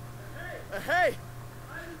 Hey,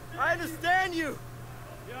 I understand you.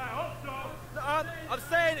 Yeah, I hope so. I'm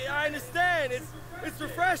saying I understand. It's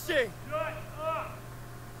refreshing. Shut up.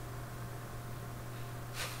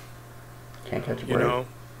 Can't catch a break. You know,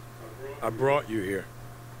 I brought you here.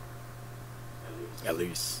 At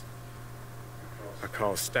least, I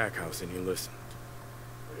called Stackhouse and you listened.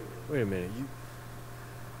 Wait a minute,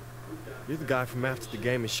 you're the guy from after the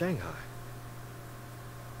game in Shanghai.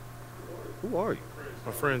 Who are you?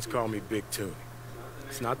 My friends call me Big Toonie.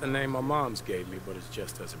 It's not the name my mom's gave me, but it's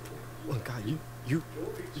just as important. Oh God,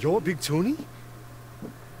 you're Big Toonie?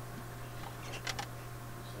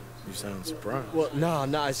 You sound surprised. Well, no,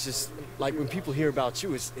 it's just like when people hear about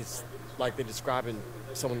you, it's like they're describing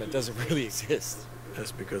someone that doesn't really exist.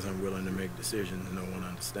 That's because I'm willing to make decisions no one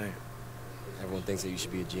understands. Everyone thinks that you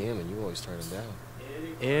should be a GM, and you always turn them down.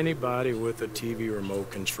 Anybody with a TV remote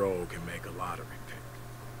control can make a lottery pick.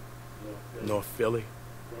 North Philly,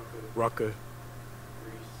 Rucker,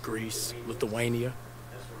 Greece, Lithuania.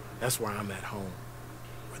 That's where I'm at home,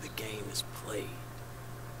 where the game is played.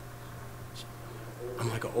 I'm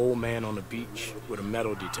like an old man on the beach with a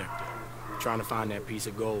metal detector, trying to find that piece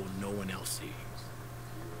of gold no one else sees.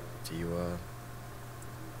 Do you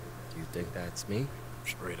think that's me?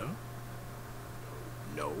 Straight up?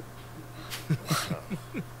 No.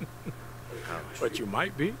 But you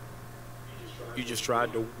might be. You just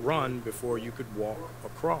tried to run before you could walk or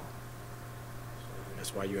crawl.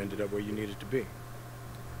 That's why you ended up where you needed to be.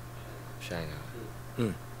 Shanghai.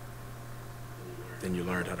 Then you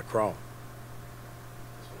learned how to crawl.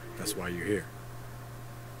 That's why you're here.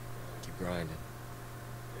 Keep grinding.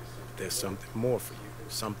 But there's something more for you.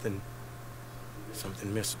 Something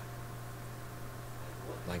missing.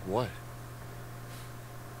 Like what?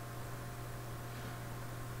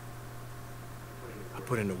 I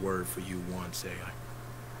put in a word for you once, AI.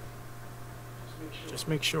 Just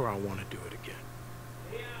make sure I want to do it again.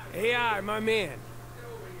 AI, my man.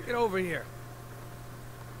 Get over here.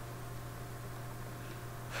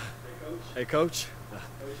 Hey, Coach.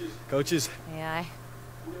 Coaches. AI.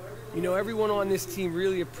 You know, everyone on this team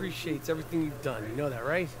really appreciates everything you've done. You know that,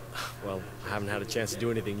 right? Well, I haven't had a chance to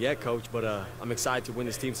do anything yet, Coach, but I'm excited to win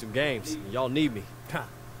this team some games. Y'all need me. Ha.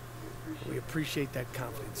 We appreciate that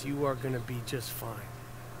confidence. You are going to be just fine.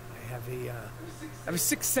 I have a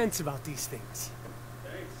sixth sense about these things.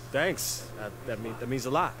 Thanks. That means a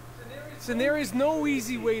lot. So there is no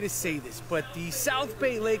easy way to say this, but the South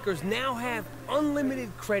Bay Lakers now have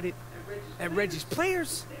unlimited credit at Reggie's,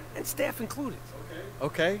 players and staff included.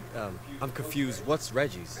 Okay, I'm confused. What's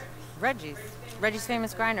Reggie's? Reggie's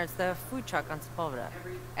Famous Grinders, the food truck on Sepulveda.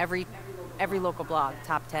 Every local blog,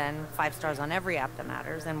 top 10, 5 stars on every app that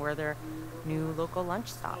matters, and we're their new local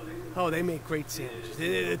lunch stop. Oh, they make great sandwiches.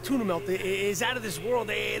 The tuna melt is out of this world.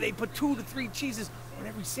 They put 2 to 3 cheeses on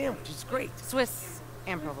every sandwich. It's great. Swiss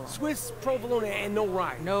and provolone. Swiss, provolone, and no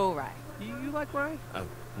rye. No rye. You like rye? I'm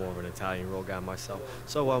more of an Italian roll guy myself.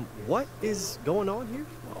 So, what is going on here?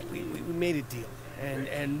 Well, we made a deal.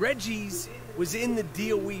 And Reggie's was in the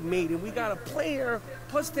deal we made, and we got a player,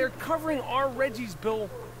 plus they're covering our Reggie's bill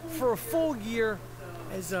for a full year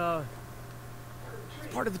as part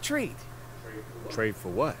of the trade. Trade for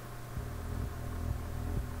what?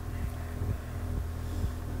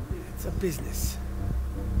 It's a business.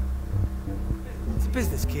 It's a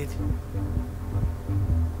business, kid.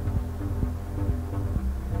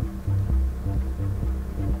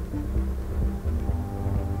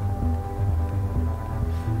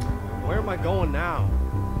 Where am I going now?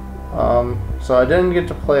 So I didn't get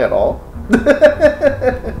to play at all.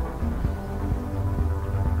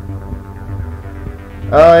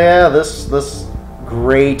 Oh yeah, this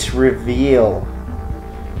great reveal.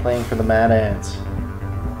 Playing for the Mad Ants.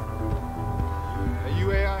 Hey,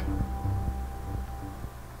 you AI?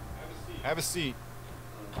 Have a seat.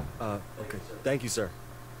 Okay. Thank you, sir.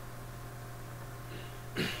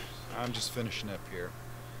 I'm just finishing up here.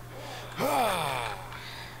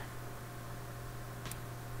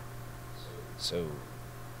 So,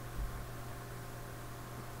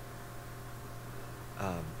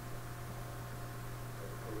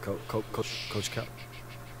 Coach Cal.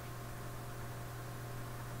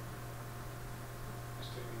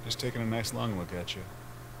 Just taking a nice long look at you.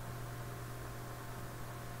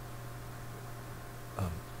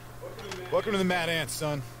 Welcome to the Mad Ants,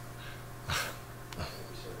 son.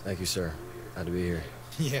 Thank you, sir. Glad to be here.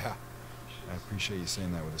 Yeah. I appreciate you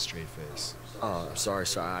saying that with a straight face. Oh, I'm sorry,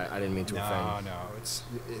 sir. I didn't mean to offend. No.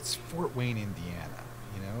 It's Fort Wayne, Indiana.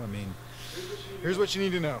 You know, I mean, here's what you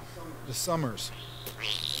need to know. The summers.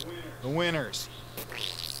 The winters.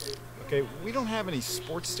 Okay, we don't have any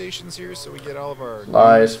sports stations here, so we get all of our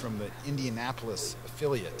Lies news from the Indianapolis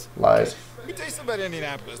affiliate. Lies. Okay? Let me tell you something about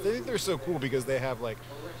Indianapolis. They think they're so cool because they have, like,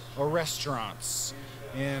 restaurants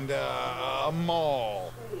and a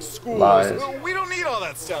mall, schools. Lies. We don't need all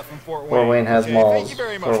that stuff in Fort Wayne. Fort Wayne has malls. Thank you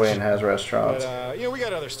very much. Fort Wayne has restaurants. But, you know, we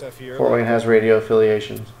got other stuff here. Fort Wayne has radio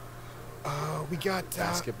affiliations. We got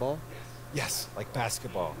basketball. Yes, like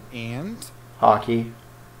basketball and hockey.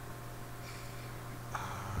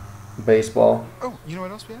 Baseball. Oh, you know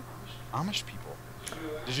what else we have? Amish people.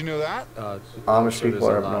 Did you know that? Amish people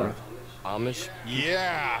are up north. Amish?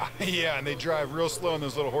 Yeah, and they drive real slow in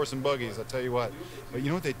those little horse and buggies, I'll tell you what. But you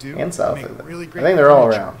know what they do? And south They of make them. really great I think they're all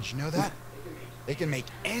furniture. around. Did you know that? They can make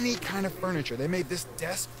any kind of furniture. They made this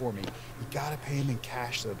desk for me. You gotta pay them in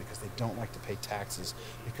cash, though, because they don't like to pay taxes,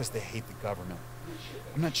 because they hate the government.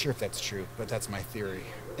 I'm not sure if that's true, but that's my theory.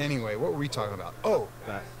 Anyway, what were we talking about? Oh,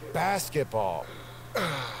 basketball.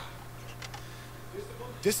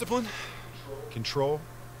 Discipline, control,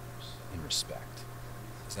 and respect.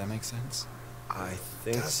 Does that make sense? I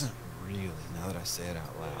think It doesn't really, now that I say it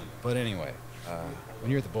out loud. But anyway,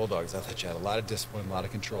 when you're at the Bulldogs, I thought you had a lot of discipline, a lot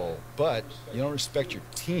of control, but you don't respect your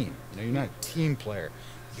team. You know, you're not a team player.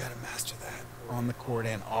 You gotta master that on the court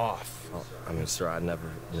and off. Well, I mean, sir, I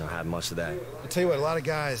never, had much of that. I'll tell you what, a lot of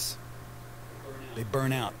guys, they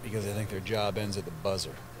burn out because they think their job ends at the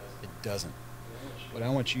buzzer. It doesn't. What I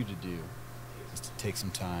want you to do is to take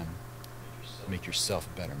some time to make yourself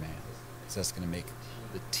a better man. Because that's going to make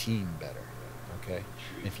the team better, okay?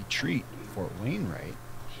 And if you treat Fort Wayne right,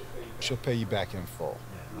 she'll pay you back in full.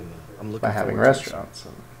 Yeah, I'm looking By having forward to restaurants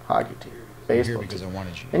and hockey team, I'm here baseball because team. I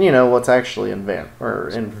wanted you. And you know what's actually in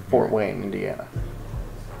Fort Wayne, Indiana.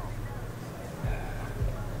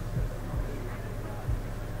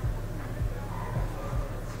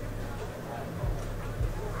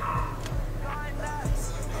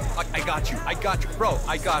 I got you, bro,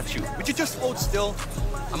 I got you. Would you just hold still?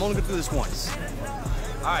 I'm only gonna do this once.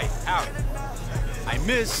 All right, out. I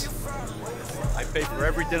miss. I pay for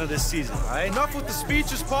every dinner this season, all right? Enough with the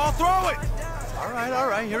speeches, Paul, throw it! All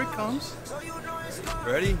right, here it comes.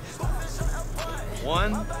 Ready?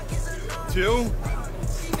 1, 2.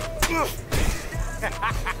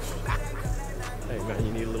 Hey, man,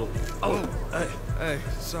 you need a little... Oh, hey,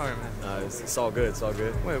 sorry, man. It's all good, it's all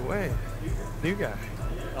good. Wait. New guy.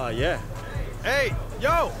 Yeah. Hey,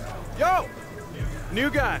 yo! New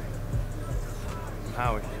guy. I'm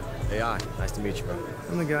Howie. Hey, nice to meet you, bro.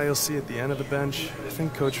 I'm the guy you'll see at the end of the bench. I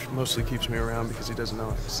think Coach mostly keeps me around because he doesn't know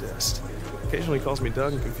I exist. Occasionally he calls me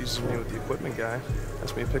Doug and confuses me with the equipment guy.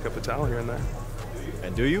 Asks me to pick up a towel here and there.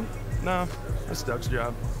 And do you? No, that's Doug's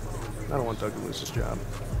job. I don't want Doug to lose his job.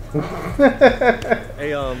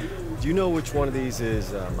 Hey, do you know which one of these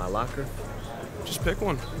is my locker? Just pick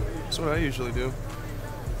one. That's what I usually do.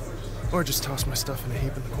 Or just toss my stuff in a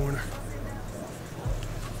heap in the corner.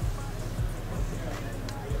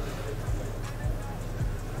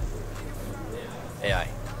 AI.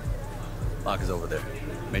 Locker's over there.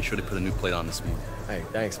 Make sure they put a new plate on this morning. Hey,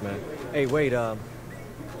 thanks, man. Hey, wait,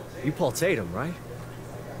 you Paul Tatum, right?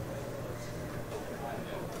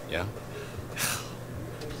 Yeah?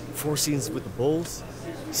 4 seasons with the Bulls,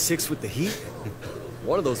 6 with the Heat,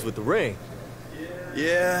 one of those with the ring.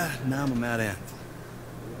 Yeah, now I'm a Mad Ant.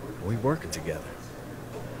 We working together.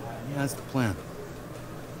 Yeah, that's the plan.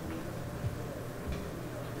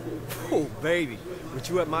 Oh, baby. With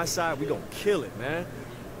you at my side, we gonna kill it, man.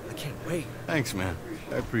 I can't wait. Thanks, man.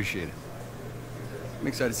 I appreciate it. I'm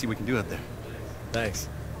excited to see what we can do out there. Thanks.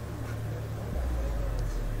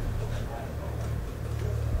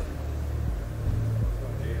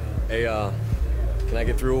 Hey, can I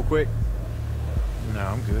get through real quick? No,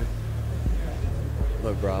 I'm good.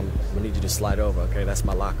 Look, bro, I'm gonna need you to slide over, okay? That's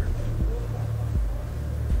my locker.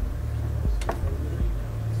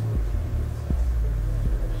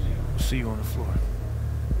 See you on the floor.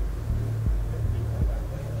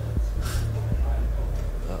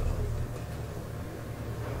 Uh-oh.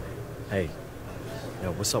 Hey,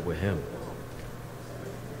 yo, what's up with him?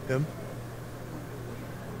 Him?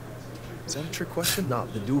 Is that a trick question? No,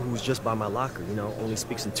 the dude who's just by my locker, only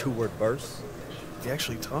speaks in 2-word bursts. He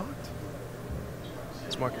actually talked?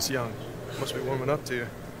 It's Marcus Young. Must be warming up to you.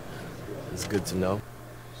 It's good to know.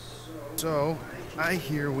 So, I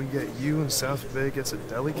hear we get you and South Bay gets a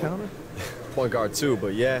deli counter? Point guard too,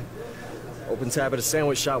 but yeah. Open tab at a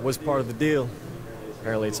sandwich shop was part of the deal.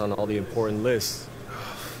 Apparently it's on all the important lists.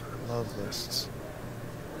 I love lists.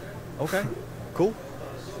 Okay, cool.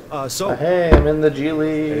 Hey, I'm in the G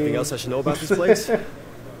League. Anything else I should know about this place?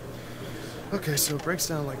 Okay, so it breaks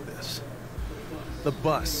down like this. The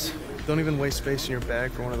bus. Don't even waste space in your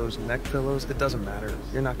bag for one of those neck pillows. It doesn't matter.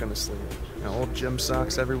 You're not gonna sleep. You know, old gym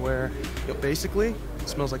socks everywhere. You know, basically, it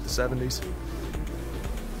smells like the 70s.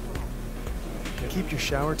 Keep your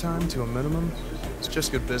shower time to a minimum. It's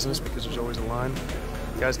just good business because there's always a line.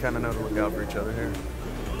 You guys kind of know to look out for each other here.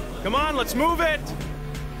 Come on, let's move it!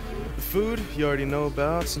 The food you already know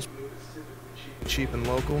about, since cheap and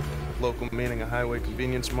local. Local meaning a highway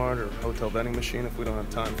convenience mart or hotel vending machine if we don't have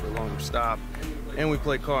time for a longer stop. And we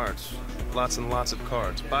play cards. Lots and lots of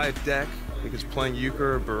cards. Buy a deck because playing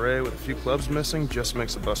euchre or beret with a few clubs missing just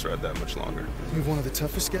makes the bus ride that much longer. We have one of the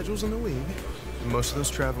toughest schedules in the league. And most of those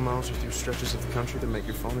travel miles are through stretches of the country that make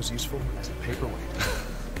your phone as useful as a paperweight.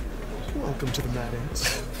 Welcome to the Mad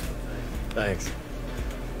Ants. Thanks.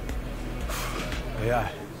 Yeah.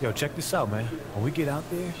 Yo, check this out, man. When we get out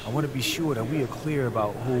there, I want to be sure that we are clear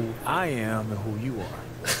about who I am and who you are.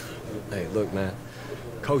 Hey, look, man.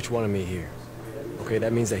 Coach wanted me here. Okay,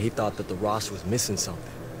 that means that he thought that the roster was missing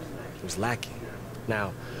something. It was lacking.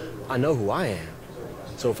 Now, I know who I am.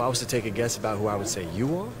 So if I was to take a guess about who I would say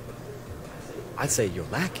you are, I'd say you're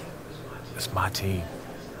lacking. It's my team.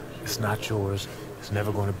 It's not yours. It's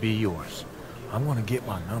never going to be yours. I'm going to get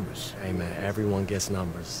my numbers. Hey, man, everyone gets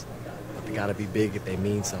numbers. But they got to be big if they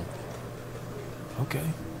mean something. Okay.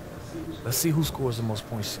 Let's see who scores the most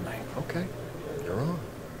points tonight. Okay. You're on.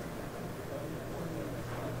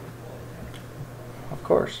 Of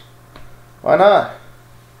course. Why not?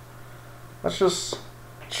 Let's just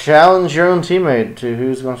challenge your own teammate to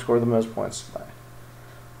who's going to score the most points tonight.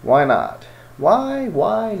 Why not?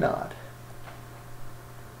 Why not?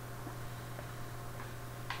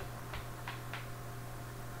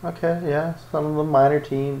 Okay, yeah, some of the minor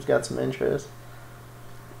teams got some interest.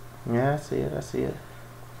 Yeah, I see it.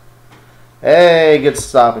 Hey, good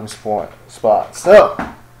stopping spot.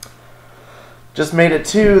 So, just made it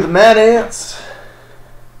to the Mad Ants.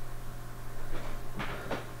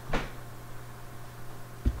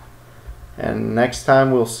 And next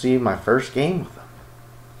time we'll see my first game with them.